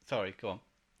news. Sorry, go on.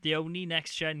 The only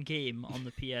next-gen game on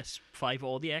the PS5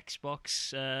 or the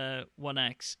Xbox One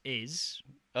X is...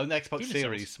 Oh, the Xbox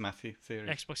Series, Matthew.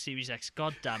 Xbox Series X.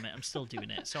 God damn it, I'm still doing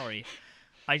it. Sorry.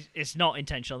 It's not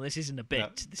intentional. This isn't a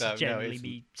bit. This is generally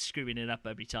me screwing it up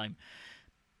every time.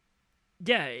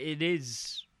 Yeah, it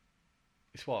is...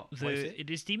 It's what? What is it? It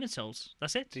is Demon's Souls.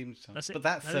 That's it. Demon's Souls. That's it. But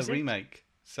that's a remake.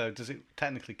 So does it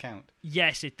technically count?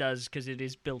 Yes, it does, because it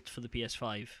is built for the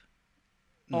PS5.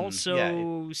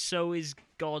 Also, so is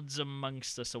Gods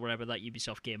Amongst Us, or whatever that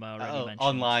Ubisoft game I already mentioned.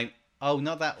 Online. Oh,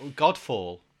 not that.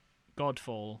 Godfall.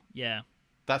 Godfall, yeah.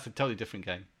 That's a totally different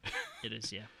game. It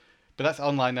is, yeah. But that's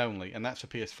online only, and that's for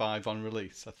PS5 on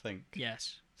release, I think.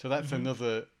 Yes. So that's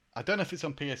another... I don't know if it's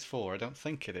on PS4. I don't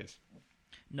think it is.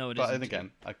 No, it isn't. But then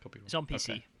again, I could be wrong. It's on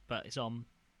PC, but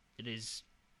it is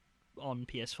on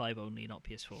PS5 only, not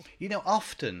PS4.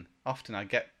 Often I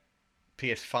get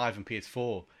PS5 and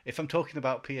PS4. If I'm talking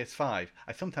about PS5,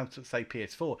 I sometimes say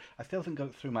PS4. I still haven't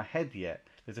got through my head yet.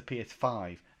 There's a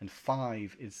PS5, and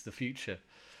 5 is the future.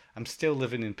 I'm still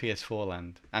living in PS4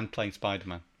 land and playing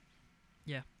Spider-Man.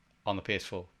 Yeah. On the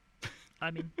PS4.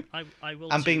 I mean, I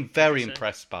will. I'm being very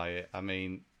impressed by it. I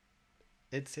mean,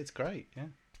 it's great. Yeah.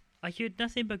 I heard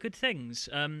nothing but good things.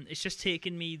 It's just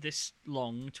taken me this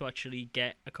long to actually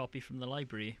get a copy from the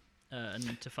library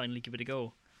and to finally give it a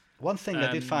go. One thing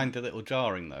I did find a little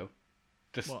jarring, though,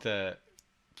 just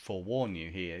forewarn you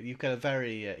here, you've got a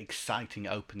very exciting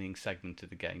opening segment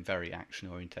of the game, very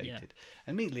action-orientated. Yeah.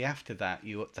 Immediately after that,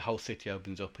 the whole city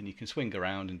opens up and you can swing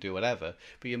around and do whatever,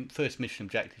 but your first mission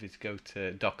objective is to go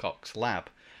to Doc Ock's lab.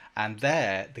 And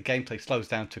there, the gameplay slows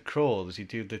down to crawl as you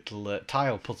do little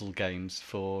tile puzzle games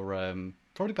for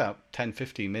probably about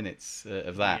 10-15 minutes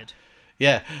of that. Weird.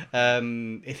 Yeah,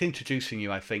 it's introducing you,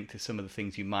 I think, to some of the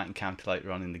things you might encounter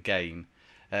later on in the game.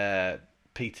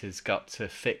 Peter's got to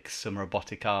fix some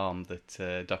robotic arm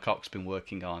that Doc Ock's been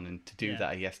working on, and to do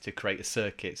that he has to create a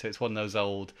circuit. So it's one of those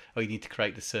old, you need to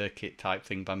create the circuit type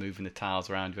thing by moving the tiles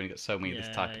around. You've only got so many of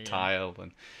this type of tile.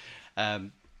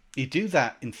 And you do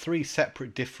that in 3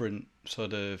 separate different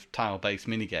sort of tile-based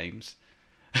minigames.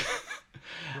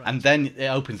 Right. And then it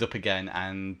opens up again,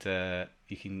 and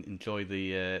you can enjoy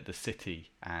the city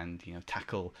and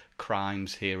tackle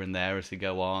crimes here and there as they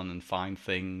go on and find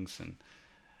things. And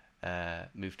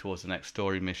move towards the next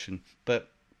story mission. But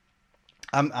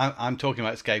I'm talking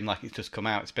about this game like it's just come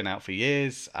out. It's been out for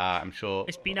years. I'm sure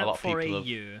It's been a out lot of for people a have...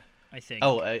 year, I think.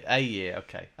 Oh, a year.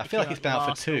 Okay, I feel like it's been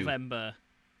out for 2. November.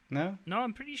 No. No,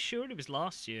 I'm pretty sure it was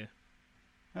last year.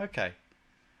 Okay.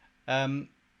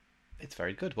 It's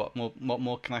very good. What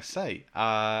more can I say?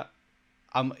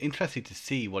 I'm interested to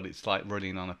see what it's like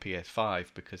running on a PS5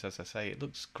 because, as I say, it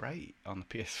looks great on the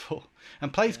PS4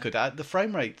 and plays good. The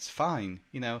frame rate's fine.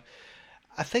 You know,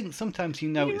 I think sometimes you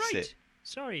notice it.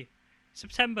 Sorry,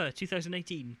 September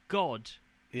 2018. God,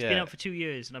 it's been out for 2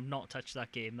 years and I've not touched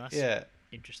that game. That's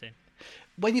interesting.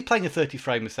 When you're playing a 30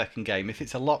 frame a second game, if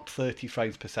it's a locked 30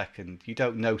 frames per second, you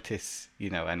don't notice,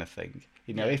 anything.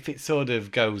 If it sort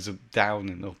of goes down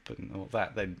and up and all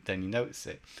that, then you notice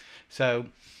it. So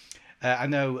I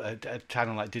know a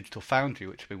channel like Digital Foundry,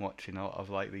 which I've been watching a lot of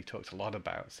lately, talks a lot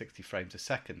about 60 frames a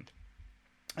second.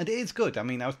 And it is good. I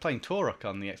mean, I was playing Turok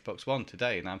on the Xbox One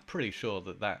today, and I'm pretty sure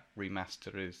that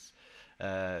remaster is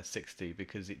 60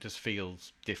 because it just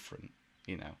feels different,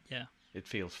 Yeah. It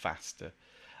feels faster.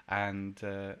 And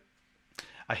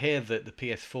I hear that the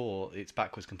PS4, its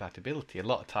backwards compatibility, a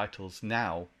lot of titles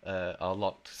now are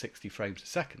locked 60 frames a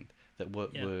second that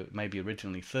were maybe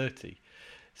originally 30.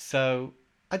 So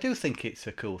I do think it's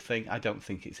a cool thing. I don't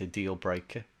think it's a deal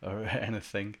breaker or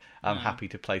anything. I'm happy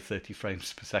to play 30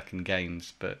 frames per second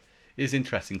games, but it is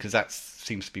interesting because that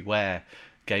seems to be where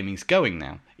gaming's going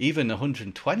now. Even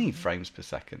 120 frames per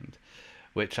second,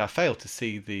 which I fail to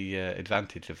see the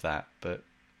advantage of that, but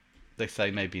they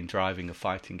say maybe in driving or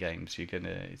fighting games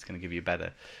it's gonna give you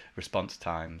better response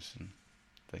times and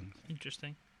things.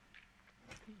 Interesting.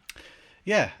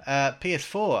 Yeah,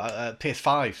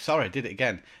 PS5. Sorry, I did it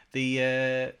again.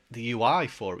 The UI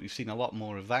for it, we've seen a lot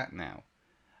more of that now.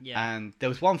 Yeah. And there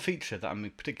was one feature that I'm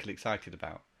particularly excited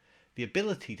about: the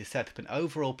ability to set up an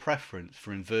overall preference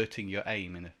for inverting your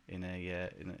aim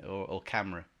or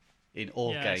camera in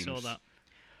all games. I saw that.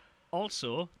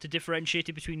 Also, to differentiate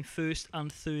it between first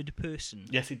and third person.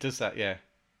 Yes, it does that. Yeah.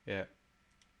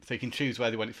 So you can choose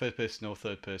whether you want it first person or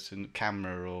third person,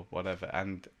 camera or whatever.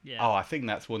 And I think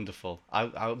that's wonderful.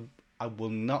 I will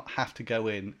not have to go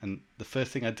in, and the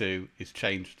first thing I do is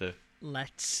change the...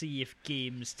 Let's see if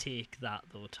games take that,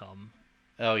 though, Tom.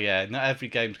 Oh, yeah. Not every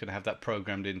game's going to have that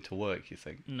programmed in to work, you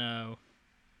think? No.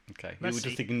 Okay. You would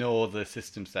just ignore the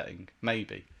system setting.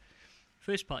 Maybe.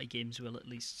 First-party games will, at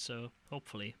least, so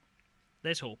hopefully.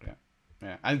 There's hope.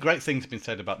 Yeah. And great things have been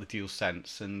said about the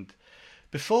DualSense. And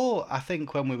before, I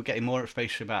think, when we were getting more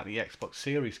information about the Xbox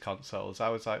Series consoles, I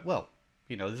was like, well,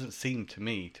 there doesn't seem to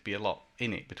me to be a lot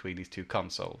in it between these two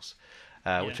consoles,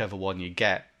 whichever one you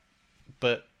get.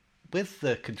 But with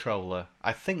the controller,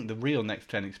 I think the real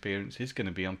next-gen experience is going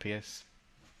to be on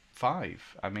PS5.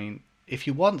 I mean, if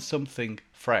you want something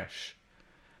fresh,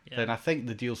 then I think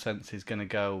the DualSense is going to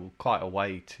go quite a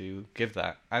way to give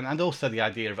that. And also the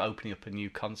idea of opening up a new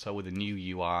console with a new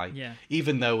UI,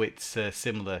 even though it's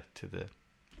similar to the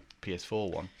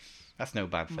PS4 one. That's no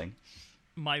bad thing.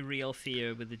 My real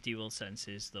fear with the DualSense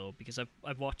is, though, because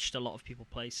I've watched a lot of people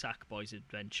play Sackboy's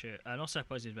Adventure, not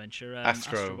Sackboy's Adventure,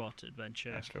 Astrobot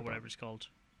Adventure, or whatever it's called.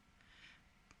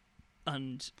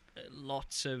 And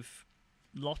lots of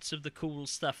the cool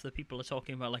stuff that people are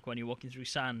talking about, like when you're walking through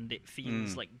sand, it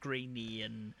feels like grainy,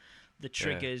 and the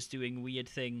triggers doing weird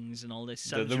things and all this.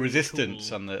 The really resistance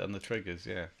cool. on the triggers,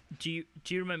 yeah. Do you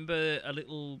remember a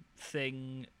little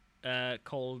thing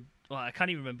called? Well, I can't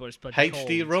even remember what it's called.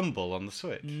 HD Rumble on the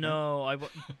Switch. No,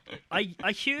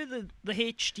 I hear the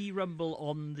HD Rumble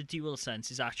on the DualSense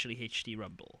is actually HD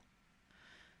Rumble.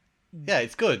 Yeah,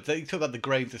 it's good. You talk about the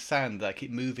grains of sand that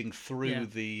keep moving through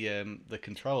the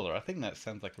controller. I think that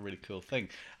sounds like a really cool thing,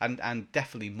 and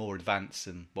definitely more advanced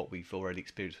than what we've already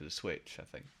experienced with the Switch. I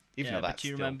think. Even though that's but do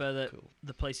you remember that cool.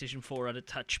 the PlayStation 4 had a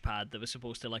touchpad that was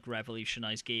supposed to like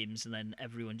revolutionize games, and then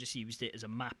everyone just used it as a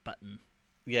map button?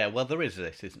 Yeah, well, there is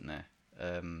this, isn't there?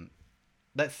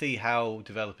 Let's see how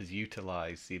developers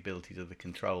utilise the abilities of the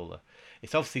controller.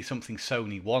 It's obviously something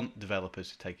Sony want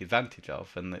developers to take advantage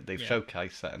of, and they've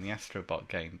showcased that in the Astrobot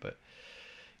game. But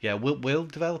yeah, will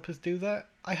developers do that?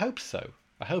 I hope so.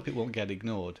 I hope it won't get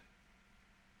ignored.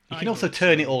 You can also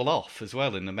turn it all off as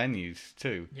well in the menus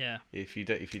too. Yeah. If you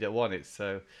don't want it,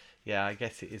 so yeah, I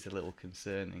guess it is a little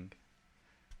concerning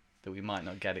that we might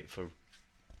not get it for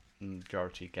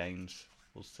majority games.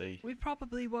 We'll see. We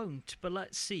probably won't, but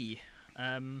let's see.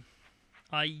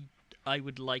 I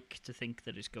would like to think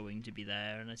that it's going to be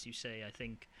there, and as you say, I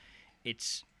think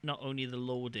it's not only the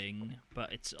loading,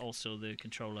 but it's also the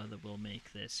controller that will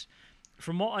make this.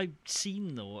 From what I've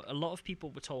seen, though, a lot of people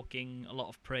were talking a lot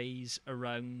of praise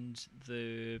around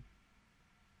the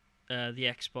the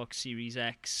Xbox Series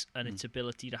X and its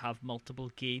ability to have multiple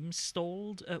games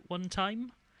stalled at one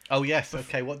time. Oh yes,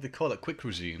 okay. What they call it, quick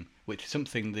resume, which is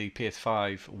something the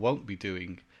PS5 won't be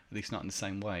doing, at least not in the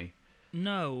same way.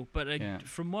 No, but Yeah.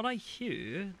 from what I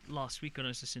hear last week when I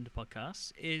was listening to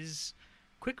podcasts, is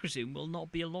quick resume will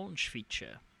not be a launch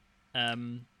feature.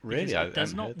 Really? Because I it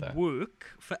does hadn't not heard that.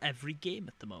 work for every game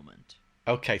at the moment.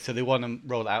 Okay, so they want to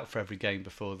roll it out for every game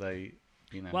before they,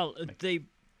 Well,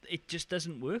 it just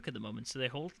doesn't work at the moment, so they're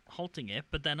halting it.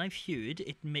 But then I've heard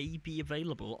it may be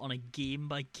available on a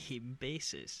game-by-game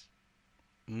basis.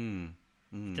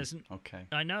 It doesn't. Okay.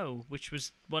 I know, which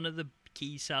was one of the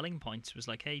key selling points. Was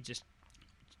like, hey, just.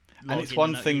 And log it's in one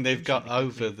and out thing your they've games got really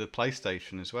quickly. over the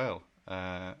PlayStation as well.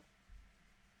 And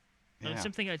Yeah. it's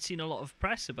something I'd seen a lot of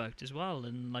press about as well,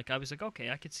 and like I was like, okay,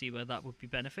 I could see where that would be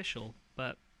beneficial,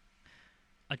 but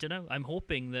I don't know. I'm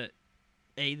hoping that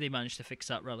they manage to fix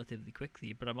that relatively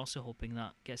quickly, but I'm also hoping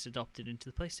that gets adopted into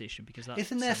the PlayStation because that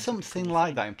Isn't there sounds like a something cool like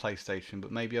thing. that in PlayStation,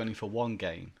 but maybe only for one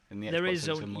game? In the There Xbox is it's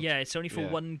a only, much- yeah, it's only for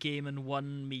yeah. one game and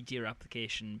one media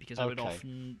application because I would Okay.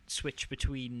 often switch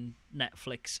between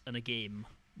Netflix and a game.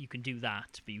 You can do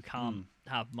that, but you can't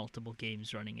have multiple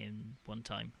games running in one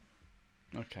time.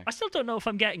 Okay. I still don't know if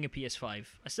I'm getting a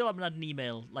PS5. I still haven't had an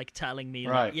email like telling me,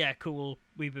 Right. like, yeah, cool,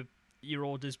 your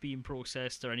order's being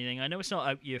processed or anything. I know it's not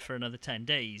out here for another 10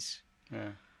 days,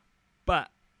 Yeah. but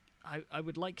I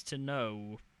would like to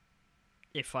know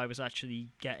if I was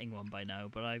actually getting one by now.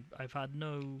 But I've had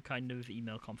no kind of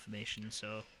email confirmation,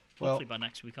 so Well- hopefully by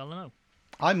next week I'll know.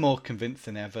 I'm more convinced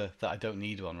than ever that I don't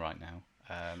need one right now.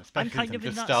 Especially kind since of I'm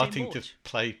in just that same starting to boat.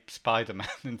 play Spider-Man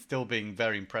and still being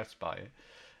very impressed by it.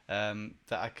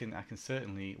 That I can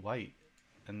certainly wait.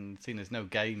 And seeing there's no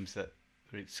games that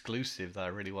are exclusive that I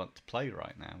really want to play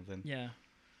right now, then Yeah.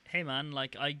 Hey man,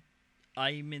 like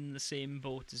I'm in the same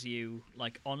boat as you.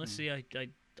 Like honestly,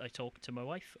 I talked to my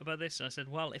wife about this and I said,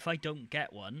 well, if I don't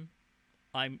get one,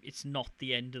 it's not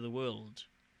the end of the world.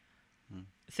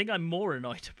 The thing I'm more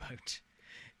annoyed about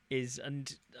is,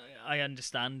 and I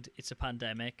understand it's a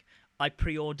pandemic, I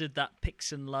pre-ordered that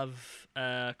Pix and Love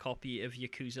copy of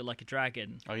Yakuza Like a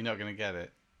Dragon, oh, you're not going to get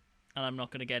it. and I'm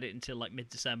not going to get it until like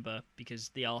mid-December because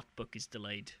the art book is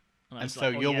delayed. I And was so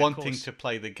like, oh, you're yeah, of wanting course. to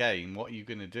play the game. What are you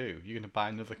going to do? You're going to buy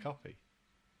another copy.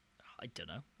 I don't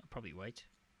know. I'll probably wait.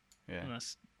 Yeah. And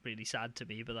that's really sad to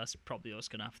me, but that's probably what's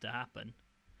going to have to happen.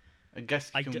 I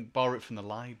guess you can borrow it from the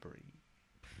library.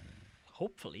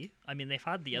 Hopefully. I mean, they've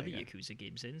had the There other you go. Yakuza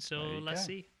games in, so There you let's go.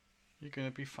 see. You're going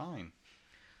to be fine.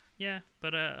 Yeah,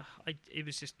 but it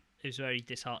was very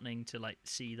disheartening to like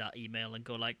see that email and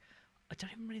go like, I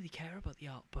don't even really care about the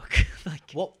art book.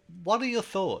 Like, What are your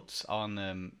thoughts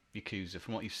on Yakuza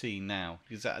from what you've seen now?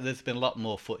 Because there's been a lot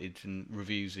more footage and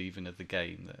reviews even of the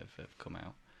game that have come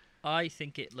out. I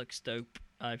think it looks dope.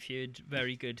 I've heard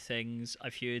very good things.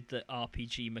 I've heard that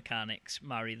RPG mechanics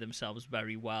marry themselves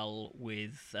very well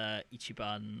with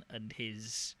Ichiban and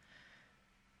his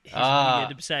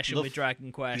weird obsession love- with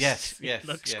Dragon Quest. Yes, It yes,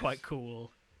 looks yes. quite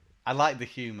cool. I like the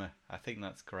humour. I think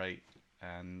that's great.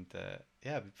 And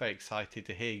yeah, I'm very excited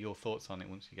to hear your thoughts on it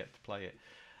once you get to play it.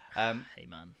 Hey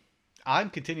man.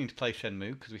 I'm continuing to play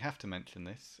Shenmue because we have to mention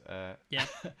this. Yeah.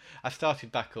 I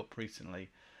started back up recently.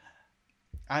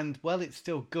 And while it's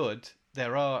still good,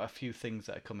 there are a few things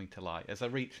that are coming to light. As I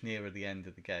reach nearer the end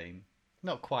of the game,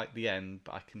 not quite the end,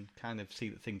 but I can kind of see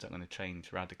that things aren't going to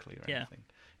change radically or Yeah. anything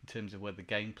in terms of where the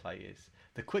gameplay is.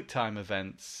 The quick time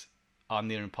events are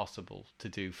near impossible to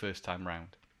do first time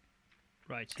round.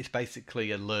 Right. It's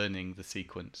basically a learning the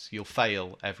sequence. You'll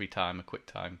fail every time a quick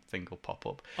time thing will pop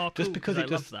up. Oh, cool, Just because I it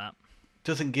love that.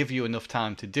 doesn't give you enough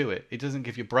time to do it. It doesn't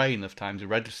give your brain enough time to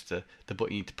register the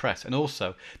button you need to press. And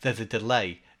also, there's a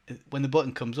delay. When the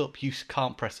button comes up, you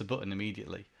can't press a button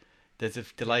immediately. There's a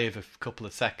delay of a couple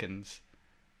of seconds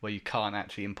where you can't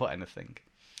actually input anything.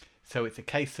 So it's a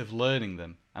case of learning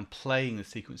them and playing the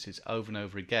sequences over and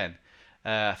over again.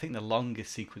 I think the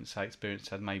longest sequence I experienced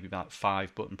had maybe about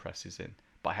 5 button presses in,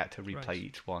 but I had to replay Right.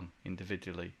 each one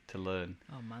individually to learn.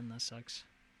 Oh man, that sucks.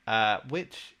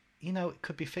 Which, it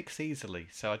could be fixed easily,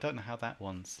 so I don't know how that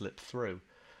one slipped through.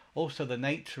 Also, the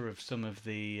nature of some of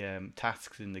the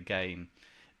tasks in the game,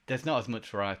 there's not as much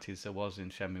variety as there was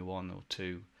in Shenmue 1 or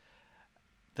 2.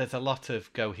 There's a lot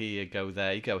of go here, go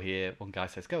there, you go here, one guy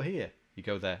says go here, you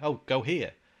go there, oh, go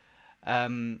here.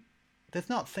 There's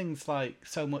not things like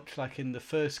so much like in the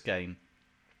first game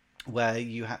where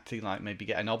you had to like maybe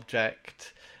get an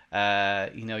object, you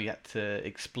had to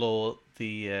explore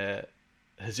the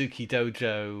Hazuki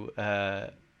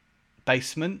Dojo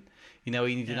basement. You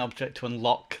need an object to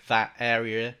unlock that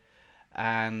area,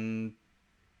 and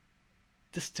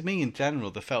just to me in general,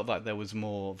 there felt like there was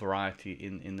more variety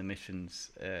in the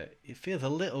missions. It feels a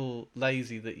little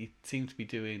lazy that you seem to be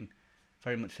doing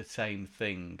very much the same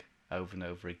thing over and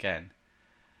over again.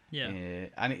 Yeah.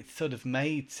 And it's sort of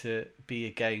made to be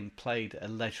a game played at a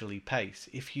leisurely pace.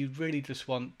 If you really just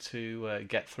want to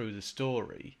get through the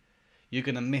story, you're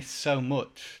going to miss so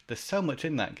much. There's so much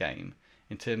in that game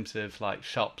in terms of like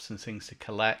shops and things to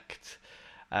collect.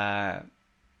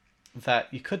 That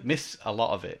you could miss a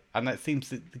lot of it, and it seems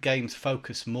that the games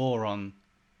focus more on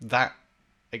that,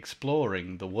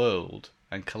 exploring the world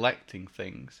and collecting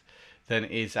things, than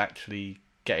it is actually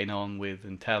getting on with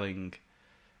and telling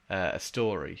a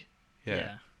story.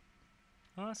 Yeah.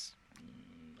 Well,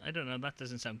 I don't know. That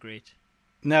doesn't sound great.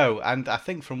 No, and I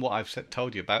think from what I've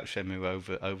told you about Shenmue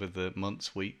over the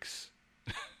months, weeks,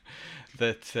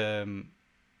 that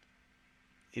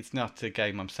it's not a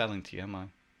game I'm selling to you, am I?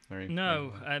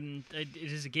 No, it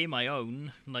is a game I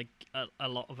own, like a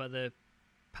lot of other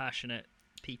passionate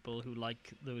people who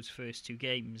like those first two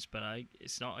games, but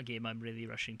it's not a game I'm really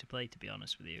rushing to play, to be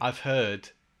honest with you. I've heard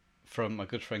from my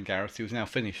good friend Gareth, who's now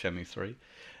finished Shenmue 3,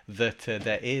 that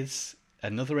there is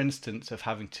another instance of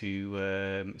having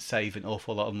to save an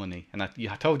awful lot of money. And I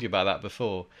told you about that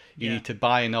before. You need to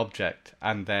buy an object,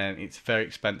 and then it's very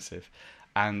expensive.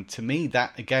 And to me,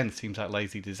 that again seems like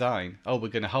lazy design. Oh, we're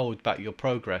going to hold back your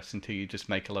progress until you just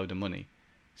make a load of money.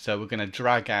 So we're going to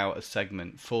drag out a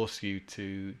segment, force you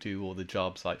to do all the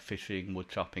jobs like fishing, wood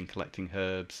chopping, collecting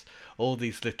herbs, all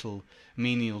these little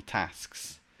menial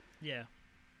tasks. Yeah.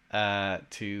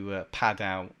 To pad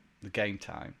out the game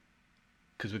time.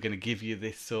 Because we're going to give you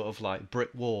this sort of like brick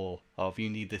wall of you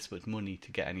need this much money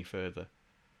to get any further.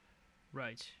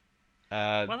 Right.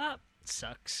 Well, that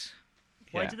sucks.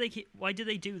 Why do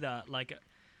they do that? Like,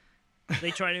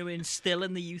 they try to instill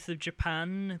in the youth of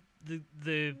Japan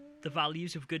the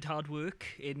values of good hard work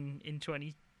in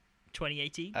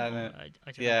 2018? I don't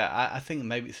know. I think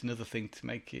maybe it's another thing to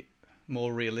make it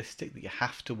more realistic that you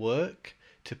have to work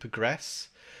to progress.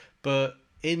 But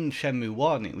in Shenmue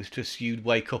 1, it was just you'd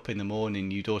wake up in the morning,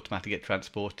 you'd automatically get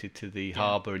transported to the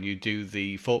harbour, and you do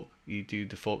the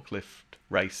forklift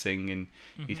racing, and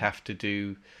you'd have to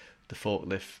do the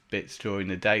forklift bits during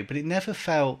the day. But it never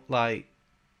felt like...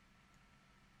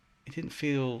 It didn't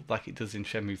feel like it does in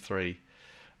Shenmue 3.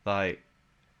 Like,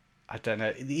 I don't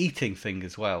know, the eating thing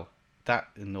as well, that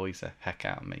annoys the heck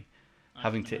out of me.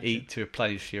 Having to eat to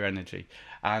replenish your energy.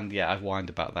 And yeah, I've whined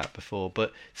about that before.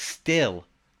 But still,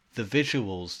 the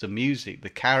visuals, the music, the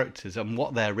characters, and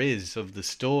what there is of the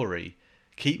story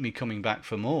keep me coming back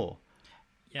for more.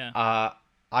 Yeah.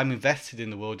 I'm invested in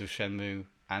the world of Shenmue,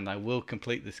 and I will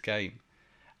complete this game.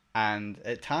 And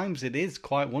at times it is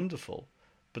quite wonderful,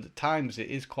 but at times it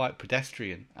is quite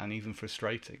pedestrian and even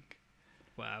frustrating.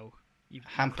 Wow.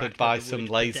 Hampered by some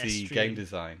lazy game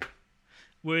design.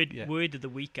 Word of the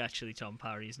week, actually, Tom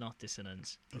Parry, is not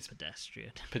dissonance. It's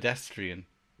pedestrian. Pedestrian.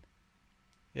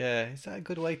 Yeah, is that a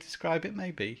good way to describe it?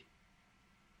 Maybe.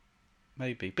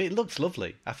 But it looks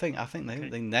lovely. I think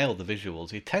they nail the visuals.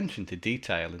 The attention to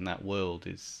detail in that world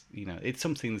is, it's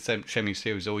something the Shenmue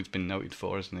series has always been noted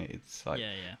for, isn't it? It's like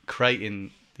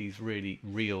creating these really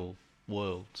real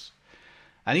worlds.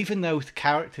 And even though the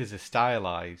characters are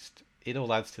stylized, it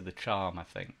all adds to the charm, I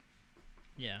think.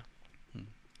 Yeah.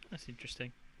 That's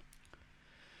interesting.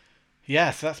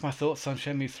 Yeah, so that's my thoughts on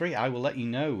Shenmue 3. I will let you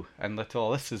know and let all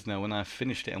listeners know when I've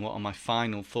finished it and what are my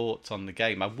final thoughts on the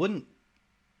game. I wouldn't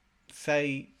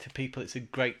say to people it's a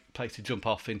great place to jump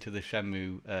off into the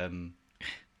Shenmue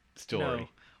story. No.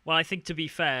 Well, I think to be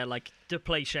fair, like, to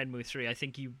play Shenmue 3, I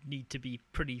think you need to be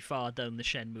pretty far down the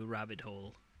Shenmue rabbit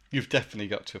hole. You've definitely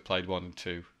got to have played 1 and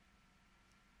 2.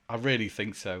 I really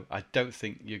think so. I don't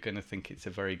think you're going to think it's a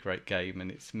very great game,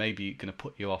 and it's maybe going to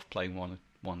put you off playing 1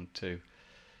 and 2.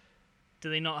 Do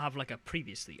they not have like a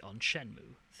previously on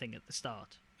Shenmue thing at the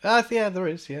start? Yeah, there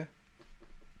is, yeah.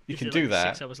 You can do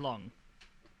that. 6 hours long?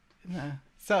 No,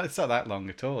 it's not that long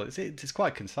at all. It's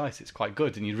quite concise, it's quite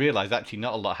good, and you realise actually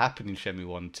not a lot happened in Shenmue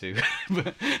 1 and 2.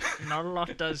 Not a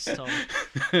lot does, Tom.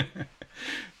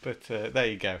 But there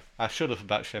you go. I shut up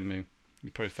about Shenmue.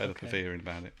 You're probably fed up of hearing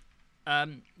about it.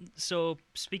 So,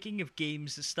 speaking of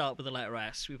games that start with the letter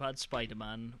S, we've had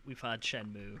Spider-Man, we've had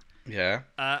Shenmue. Yeah.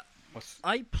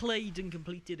 I played and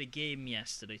completed a game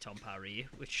yesterday, Tom Parry,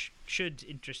 which should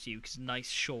interest you because nice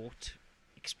short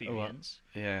experience.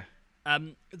 Yeah.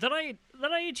 That I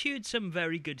had heard some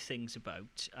very good things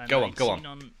about, and Go I'd seen on.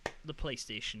 on the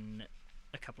PlayStation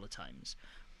a couple of times.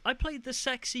 I played the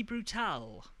Sexy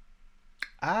Brutale.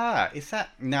 Is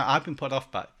that... Now, I've been put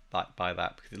off by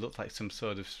that because it looks like some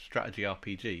sort of strategy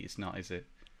RPG. It's not, is it?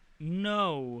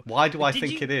 No. Why do I Did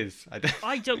think you- it is? I don't...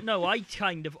 I don't know. I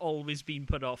kind of always been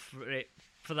put off for it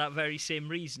for that very same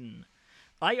reason.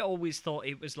 I always thought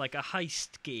it was like a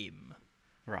heist game,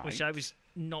 Right. which I was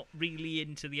not really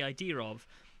into the idea of.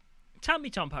 Tell me,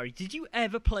 Tom Parry, did you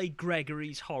ever play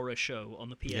Gregory's Horror Show on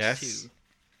the PS2? Yes.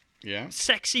 Yeah.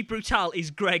 Sexy Brutale is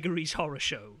Gregory's Horror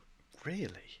Show.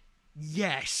 Really?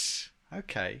 Yes.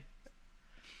 Okay.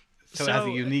 So it has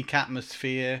a unique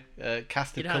atmosphere,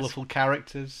 cast of It has. colourful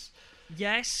characters.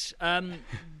 Yes.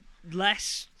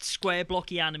 Less square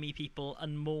blocky anime people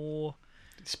and more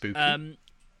Spooky.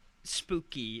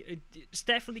 spooky. It's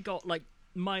definitely got like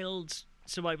mild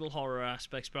survival horror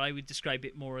aspects, but I would describe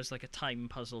it more as like a time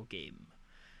puzzle game.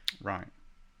 Right.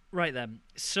 Right then.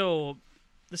 So,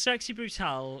 the Sexy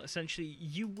Brutale, essentially,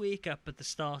 you wake up at the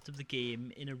start of the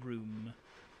game in a room,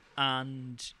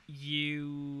 and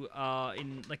you are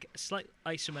in like a slight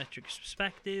isometric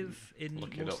perspective in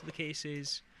Look it most up. of the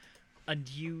cases, and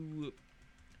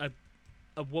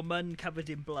a woman covered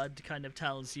in blood kind of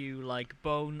tells you like,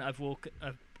 Bone, I've woken,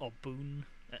 or Boone,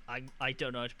 I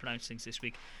don't know how to pronounce things this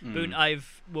week. Boone,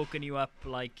 I've woken you up.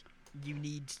 Like, you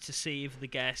need to save the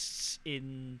guests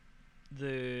in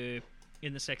the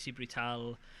Sexy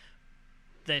Brutale.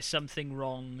 There's something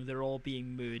wrong. They're all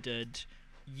being murdered.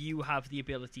 You have the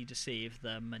ability to save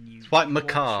them, and you. Quite you walk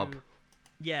macabre. through-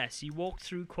 Yes, you walk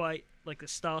through quite like the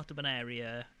start of an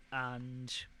area,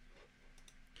 and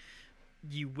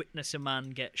you witness a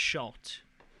man get shot.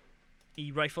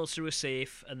 He rifles through a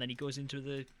safe, and then he goes into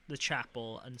the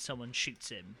chapel, and someone shoots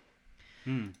him.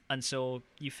 And so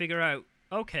you figure out,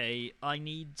 okay, I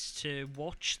need to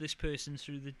watch this person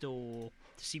through the door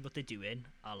to see what they're doing,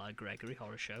 a la Gregory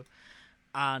Horror Show.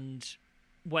 And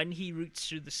when he roots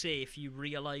through the safe, you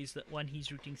realise that when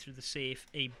he's rooting through the safe,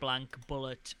 a blank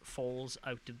bullet falls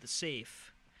out of the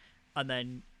safe. And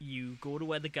then you go to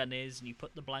where the gun is, and you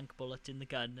put the blank bullet in the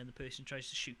gun, and the person tries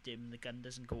to shoot him, and the gun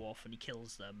doesn't go off, and he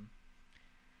kills them.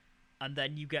 And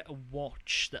then you get a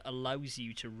watch that allows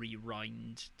you to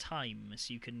rewind time,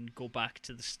 so you can go back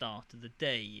to the start of the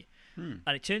day. And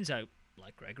it turns out,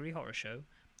 like Gregory Horror Show,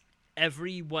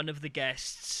 every one of the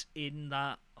guests in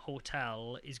that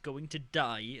hotel is going to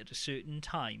die at a certain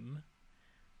time,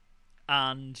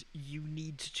 and you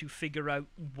need to figure out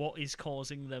what is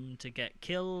causing them to get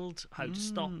killed, how to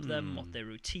stop them, what their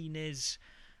routine is,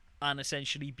 and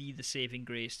essentially be the saving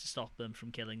grace to stop them from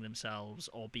killing themselves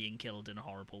or being killed in a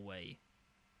horrible way.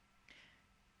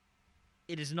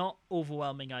 It is not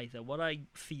overwhelming either. What I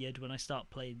feared when I started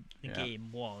playing the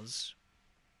game was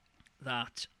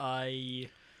that I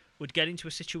would get into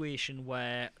a situation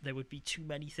where there would be too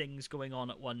many things going on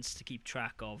at once to keep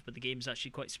track of, but the game's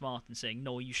actually quite smart in saying,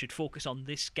 no, you should focus on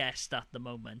this guest at the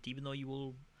moment, even though you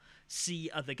will see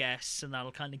other guests, and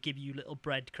that'll kind of give you little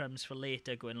breadcrumbs for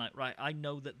later, going like, right, I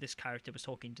know that this character was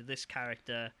talking to this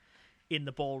character in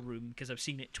the ballroom because I've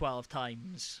seen it 12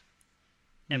 times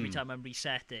every time I'm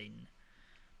resetting.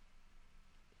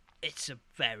 It's a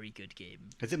very good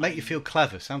game. Does it make you feel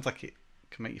clever? Sounds like it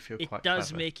can make you feel It quite does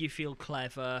clever. make you feel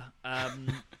clever.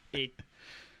 It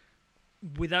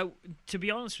without, to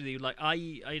be honest with you, like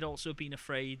I'd also been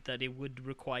afraid that it would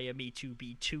require me to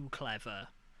be too clever,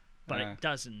 but it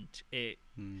doesn't. A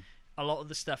lot of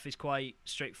the stuff is quite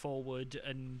straightforward,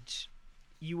 and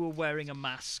you were wearing a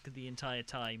mask the entire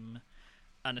time,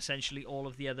 and essentially all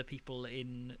of the other people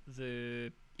in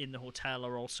the hotel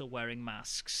are also wearing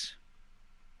masks.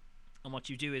 And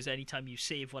what you do is anytime you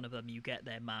save one of them, you get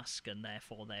their mask and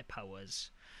therefore their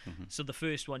powers. So the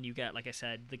first one you get, like I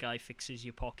said, the guy fixes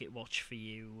your pocket watch for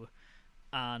you,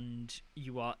 and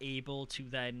you are able to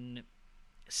then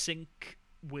sync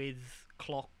with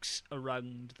clocks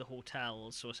around the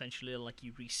hotel. So essentially, like,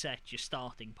 you reset your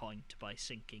starting point by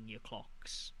syncing your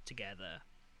clocks together.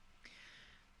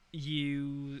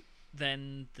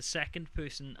 Then the second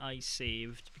person I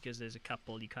saved, because there's a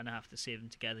couple, you kind of have to save them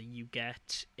together, you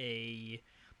get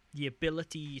the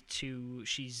ability to,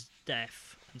 she's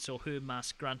deaf, and so her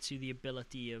mask grants you the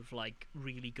ability of like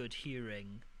really good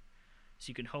hearing. So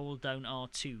you can hold down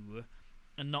R2,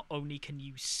 and not only can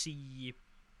you see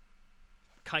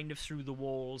kind of through the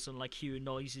walls and like hear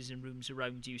noises in rooms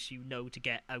around you, so you know to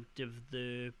get out of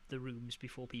the rooms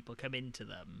before people come into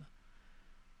them,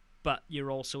 but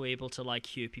you're also able to like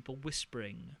hear people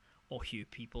whispering or hear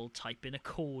people type in a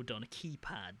code on a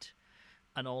keypad,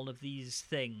 and all of these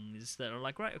things that are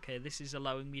like, right, okay, this is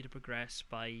allowing me to progress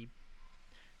by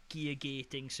gear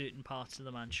gating certain parts of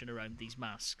the mansion around these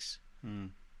masks.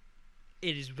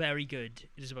 It is very good.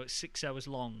 It is about 6 hours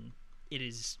long. It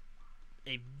is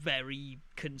a very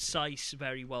concise,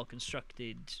 very well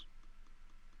constructed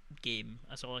game.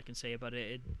 That's all I can say about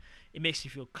it. It makes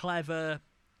you feel clever.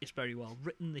 It's very well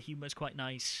written. The humour's quite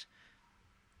nice.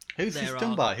 Who's this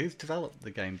done by? Who's developed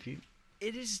the game?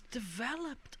 It is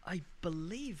developed, I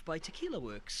believe, by Tequila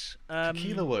Works.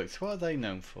 Tequila Works. What are they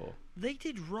known for? They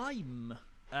did Rhyme.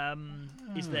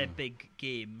 Is their big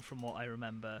game, from what I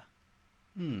remember.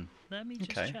 Let me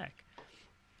just check.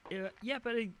 Yeah,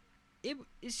 but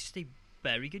it's just a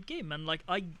very good game, and like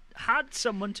I had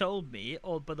someone told me,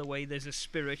 by the way, there's a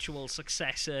spiritual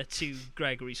successor to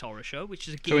Gregory's Horror Show, which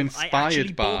is a game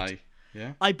inspired by.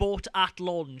 Yeah. I bought at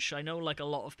launch. I know like a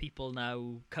lot of people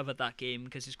now covered that game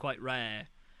because it's quite rare.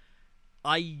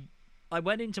 I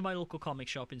went into my local comic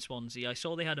shop in Swansea. I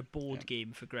saw they had a board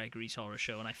game for Gregory's Horror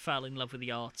Show, and I fell in love with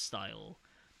the art style.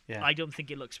 Yeah. I don't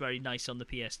think it looks very nice on the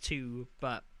PS2,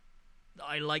 but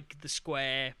I like the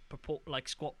square,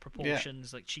 squat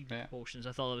proportions, like cheap proportions.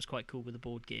 I thought that was quite cool with the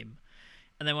board game.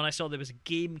 And then when I saw there was a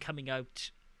game coming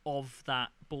out of that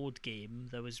board game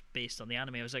that was based on the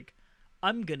anime, I was like,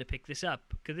 I'm going to pick this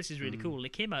up because this is really cool. And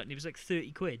it came out and it was like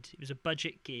 30 quid. It was a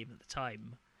budget game at the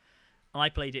time. And I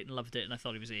played it and loved it, and I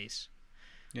thought it was ace.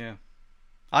 Yeah.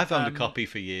 I've owned a copy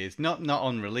for years. Not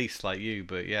on release like you,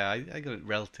 but yeah, I got it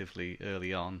relatively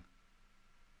early on.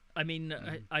 I mean,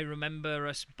 I remember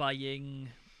us buying...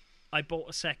 I bought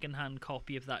a second-hand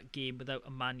copy of that game without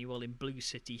a manual in Blue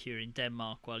City here in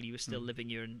Denmark while you were still living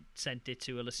here, and sent it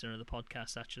to a listener of the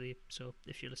podcast, actually. So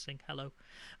if you're listening, hello.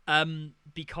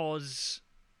 Because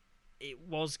it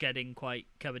was getting quite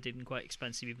coveted and quite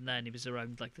expensive even then. It was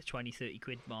around like the 20-30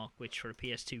 quid mark, which for a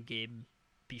PS2 game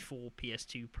before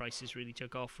PS2 prices really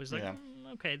took off was like,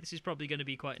 okay, this is probably going to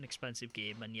be quite an expensive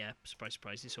game. And yeah, surprise,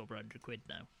 surprise, it's over 100 quid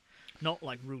now. Not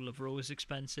like Rule of Rose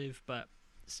expensive, but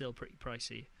still pretty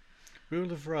pricey.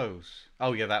 Rule of Rose.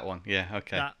 Oh yeah, that one. Yeah,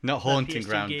 okay. Not Haunting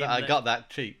Ground. I got that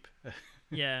cheap.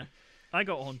 Yeah, I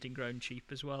got Haunting Ground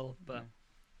cheap as well. But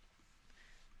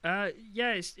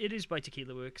yeah, it is by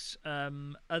Tequila Works.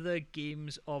 Other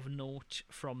games of note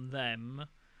from them.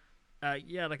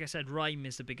 Yeah, like I said, Rhyme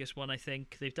is the biggest one. I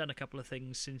think they've done a couple of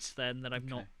things since then that I've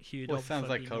not heard of. It sounds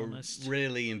like a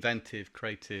really inventive,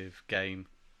 creative game,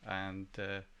 and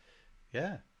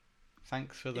yeah,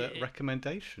 thanks for the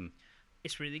recommendation.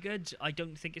 It's really good. I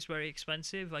don't think it's very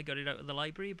expensive. I got it out of the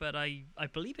library, but I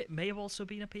believe it may have also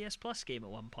been a PS Plus game at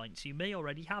one point, so you may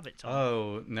already have it, Tom.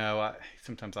 Oh, no.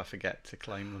 Sometimes I forget to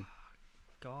claim them.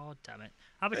 God damn it.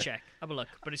 Have a check. Have a look.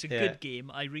 But it's a good game.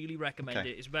 I really recommend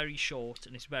it. It's very short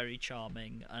and it's very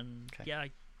charming. And yeah,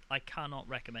 I cannot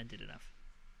recommend it enough.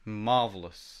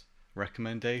 Marvellous.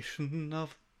 Recommendation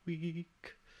of the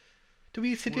week. Do we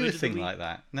used to do a thing like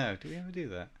that? No, do we ever do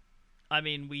that? I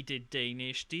mean, we did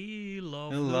Danish Deal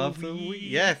of the Week.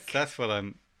 Yes, that's what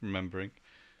I'm remembering.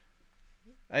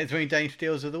 Is there any Danish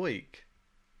Deals of the Week?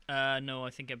 No, I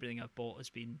think everything I've bought has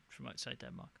been from outside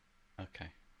Denmark. Okay.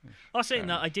 I was saying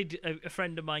that I did. A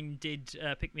friend of mine did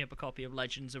pick me up a copy of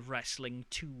Legends of Wrestling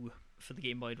 2 for the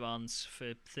Game Boy Advance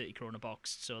for 30 krona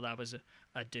boxed. So that was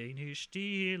a Danish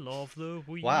Deal of the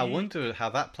Week. Wow, I wonder how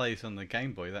that plays on the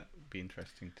Game Boy. That would be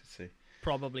interesting to see.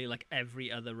 Probably like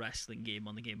every other wrestling game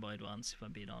on the Game Boy Advance, if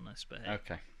I'm being honest. But hey,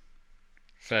 okay,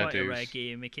 fair quite dues. a rare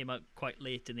game. It came out quite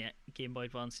late in the Game Boy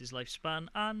Advance's lifespan,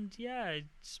 and yeah,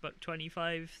 it's about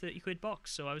 25-30 quid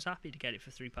box. So I was happy to get it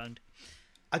for £3.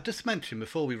 I just mentioned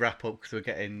before we wrap up, because we're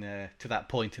getting to that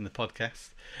point in the podcast.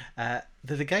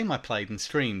 There's a game I played and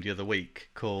streamed the other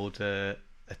week called A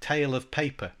Tale of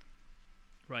Paper.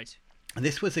 Right. And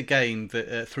this was a game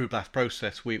that through Blast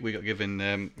Process we got given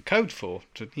a code for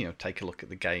to take a look at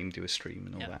the game, do a stream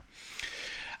and all that.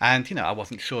 And I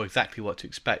wasn't sure exactly what to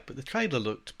expect, but the trailer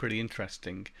looked pretty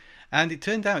interesting, and it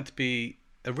turned out to be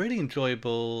a really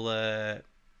enjoyable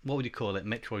what would you call it,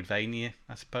 Metroidvania,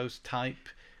 I suppose, type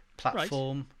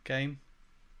platform game.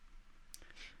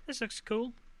 This looks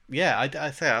cool. Yeah,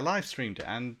 I live streamed it,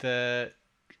 and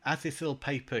as this little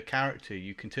paper character,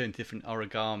 you can turn different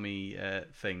origami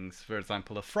things. For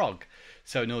example, a frog.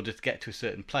 So in order to get to a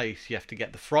certain place, you have to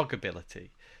get the frog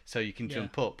ability. So you can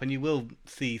jump up. And you will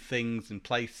see things and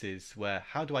places where,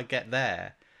 how do I get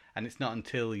there? And it's not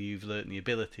until you've learnt the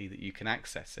ability that you can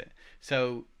access it.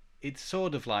 So it's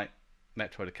sort of like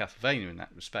Metroid or Castlevania in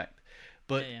that respect.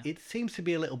 But it seems to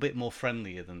be a little bit more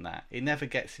friendlier than that. It never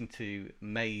gets into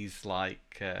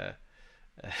maze-like...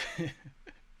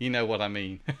 you know what I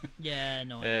mean? Yeah,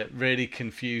 no. Really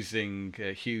confusing,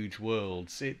 huge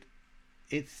worlds.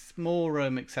 It's more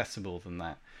accessible than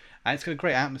that. And it's got a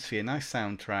great atmosphere, nice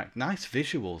soundtrack, nice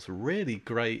visuals, really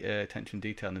great attention to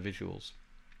detail in the visuals.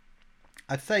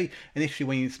 I'd say initially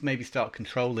when you maybe start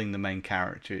controlling the main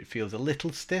character, it feels a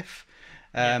little stiff,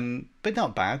 but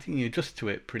not bad. You adjust to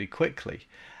it pretty quickly.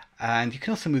 And you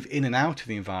can also move in and out of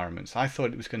the environments. I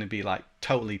thought it was going to be like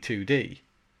totally 2D.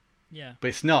 Yeah. But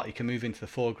it's not. You can move into the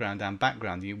foreground and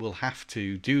background. You will have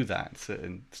to do that at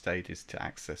certain stages to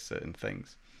access certain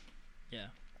things. Yeah.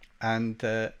 And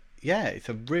it's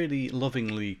a really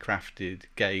lovingly crafted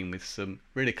game with some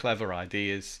really clever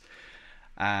ideas,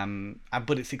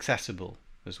 but it's accessible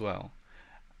as well.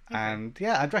 Okay. And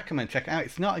I'd recommend checking it out.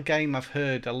 It's not a game I've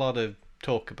heard a lot of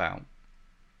talk about.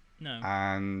 No.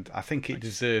 And I think it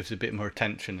deserves a bit more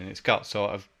attention than it's got. So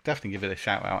I've definitely give it a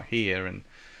shout out here. And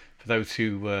for those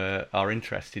who are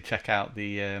interested, check out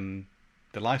the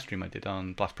live stream I did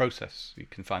on Blast Process. You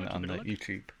can find that on the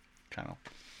YouTube channel.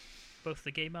 Both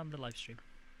the game and the live stream.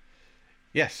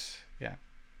 Yes. Yeah.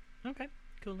 Okay.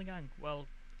 Cool the gang. Well,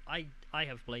 I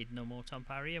have played no more Tom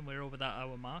Parry, and we're over that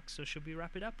hour mark. So should we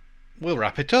wrap it up? We'll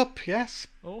wrap it up, yes.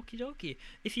 Okie dokie.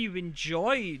 If you've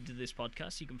enjoyed this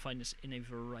podcast, you can find us in a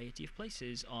variety of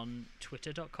places on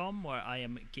twitter.com, where I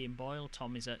am Game Boyle,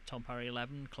 Tom is at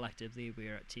TomParry11, collectively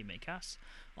we're at Team Acast,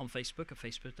 on Facebook at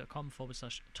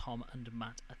facebook.com/Tom and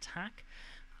Matt Attack,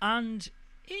 and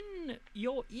in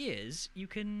your ears you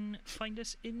can find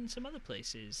us in some other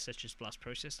places, such as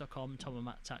blastprocess.com,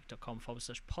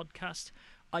 tomandmattattack.com/podcast,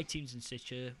 iTunes and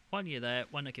Stitcher. While you're there,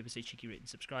 why not give us a cheeky rate and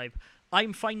subscribe?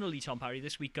 I'm finally, Tom Parry,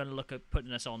 this week going to look at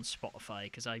putting us on Spotify,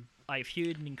 because I've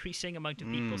heard an increasing amount of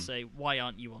people say, why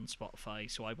aren't you on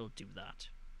Spotify? So I will do that.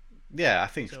 Yeah, I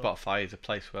think Spotify is a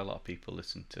place where a lot of people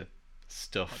listen to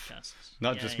stuff. Podcasts.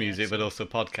 Not just music, but also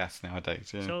podcasts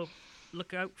nowadays. Yeah. So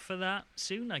look out for that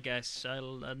soon, I guess.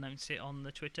 I'll announce it on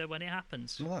the Twitter when it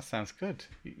happens. Well, that sounds good.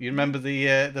 You remember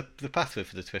the password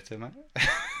for the Twitter, Matt?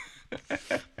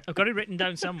 I've got it written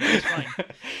down somewhere, it's fine.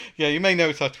 Yeah, you may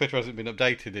notice our Twitter hasn't been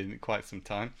updated in quite some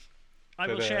time. I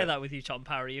will share that with you, Tom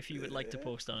Parry, if you would like to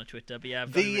post on a Twitter. But yeah,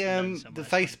 the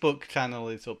Facebook channel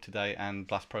is up to date, and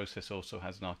Blast Process also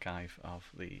has an archive of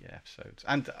the episodes.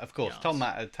 And of course,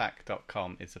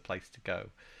 tommattattack.com is the place to go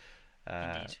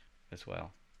as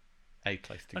well. A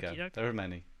place to go. There are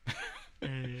many.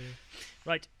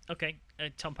 Right, okay.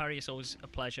 Tom Parry, it's always a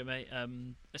pleasure, mate.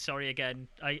 Sorry again.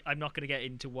 I'm not going to get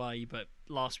into why, but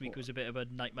last week was a bit of a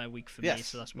nightmare week for me,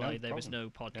 so that's why there was no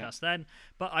podcast then.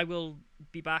 But I will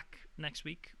be back next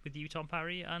week with you, Tom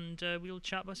Parry, and we'll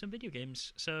chat about some video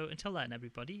games. So until then,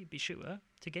 everybody, be sure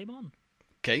to game on.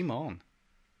 Game on.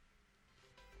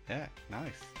 Yeah,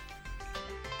 nice.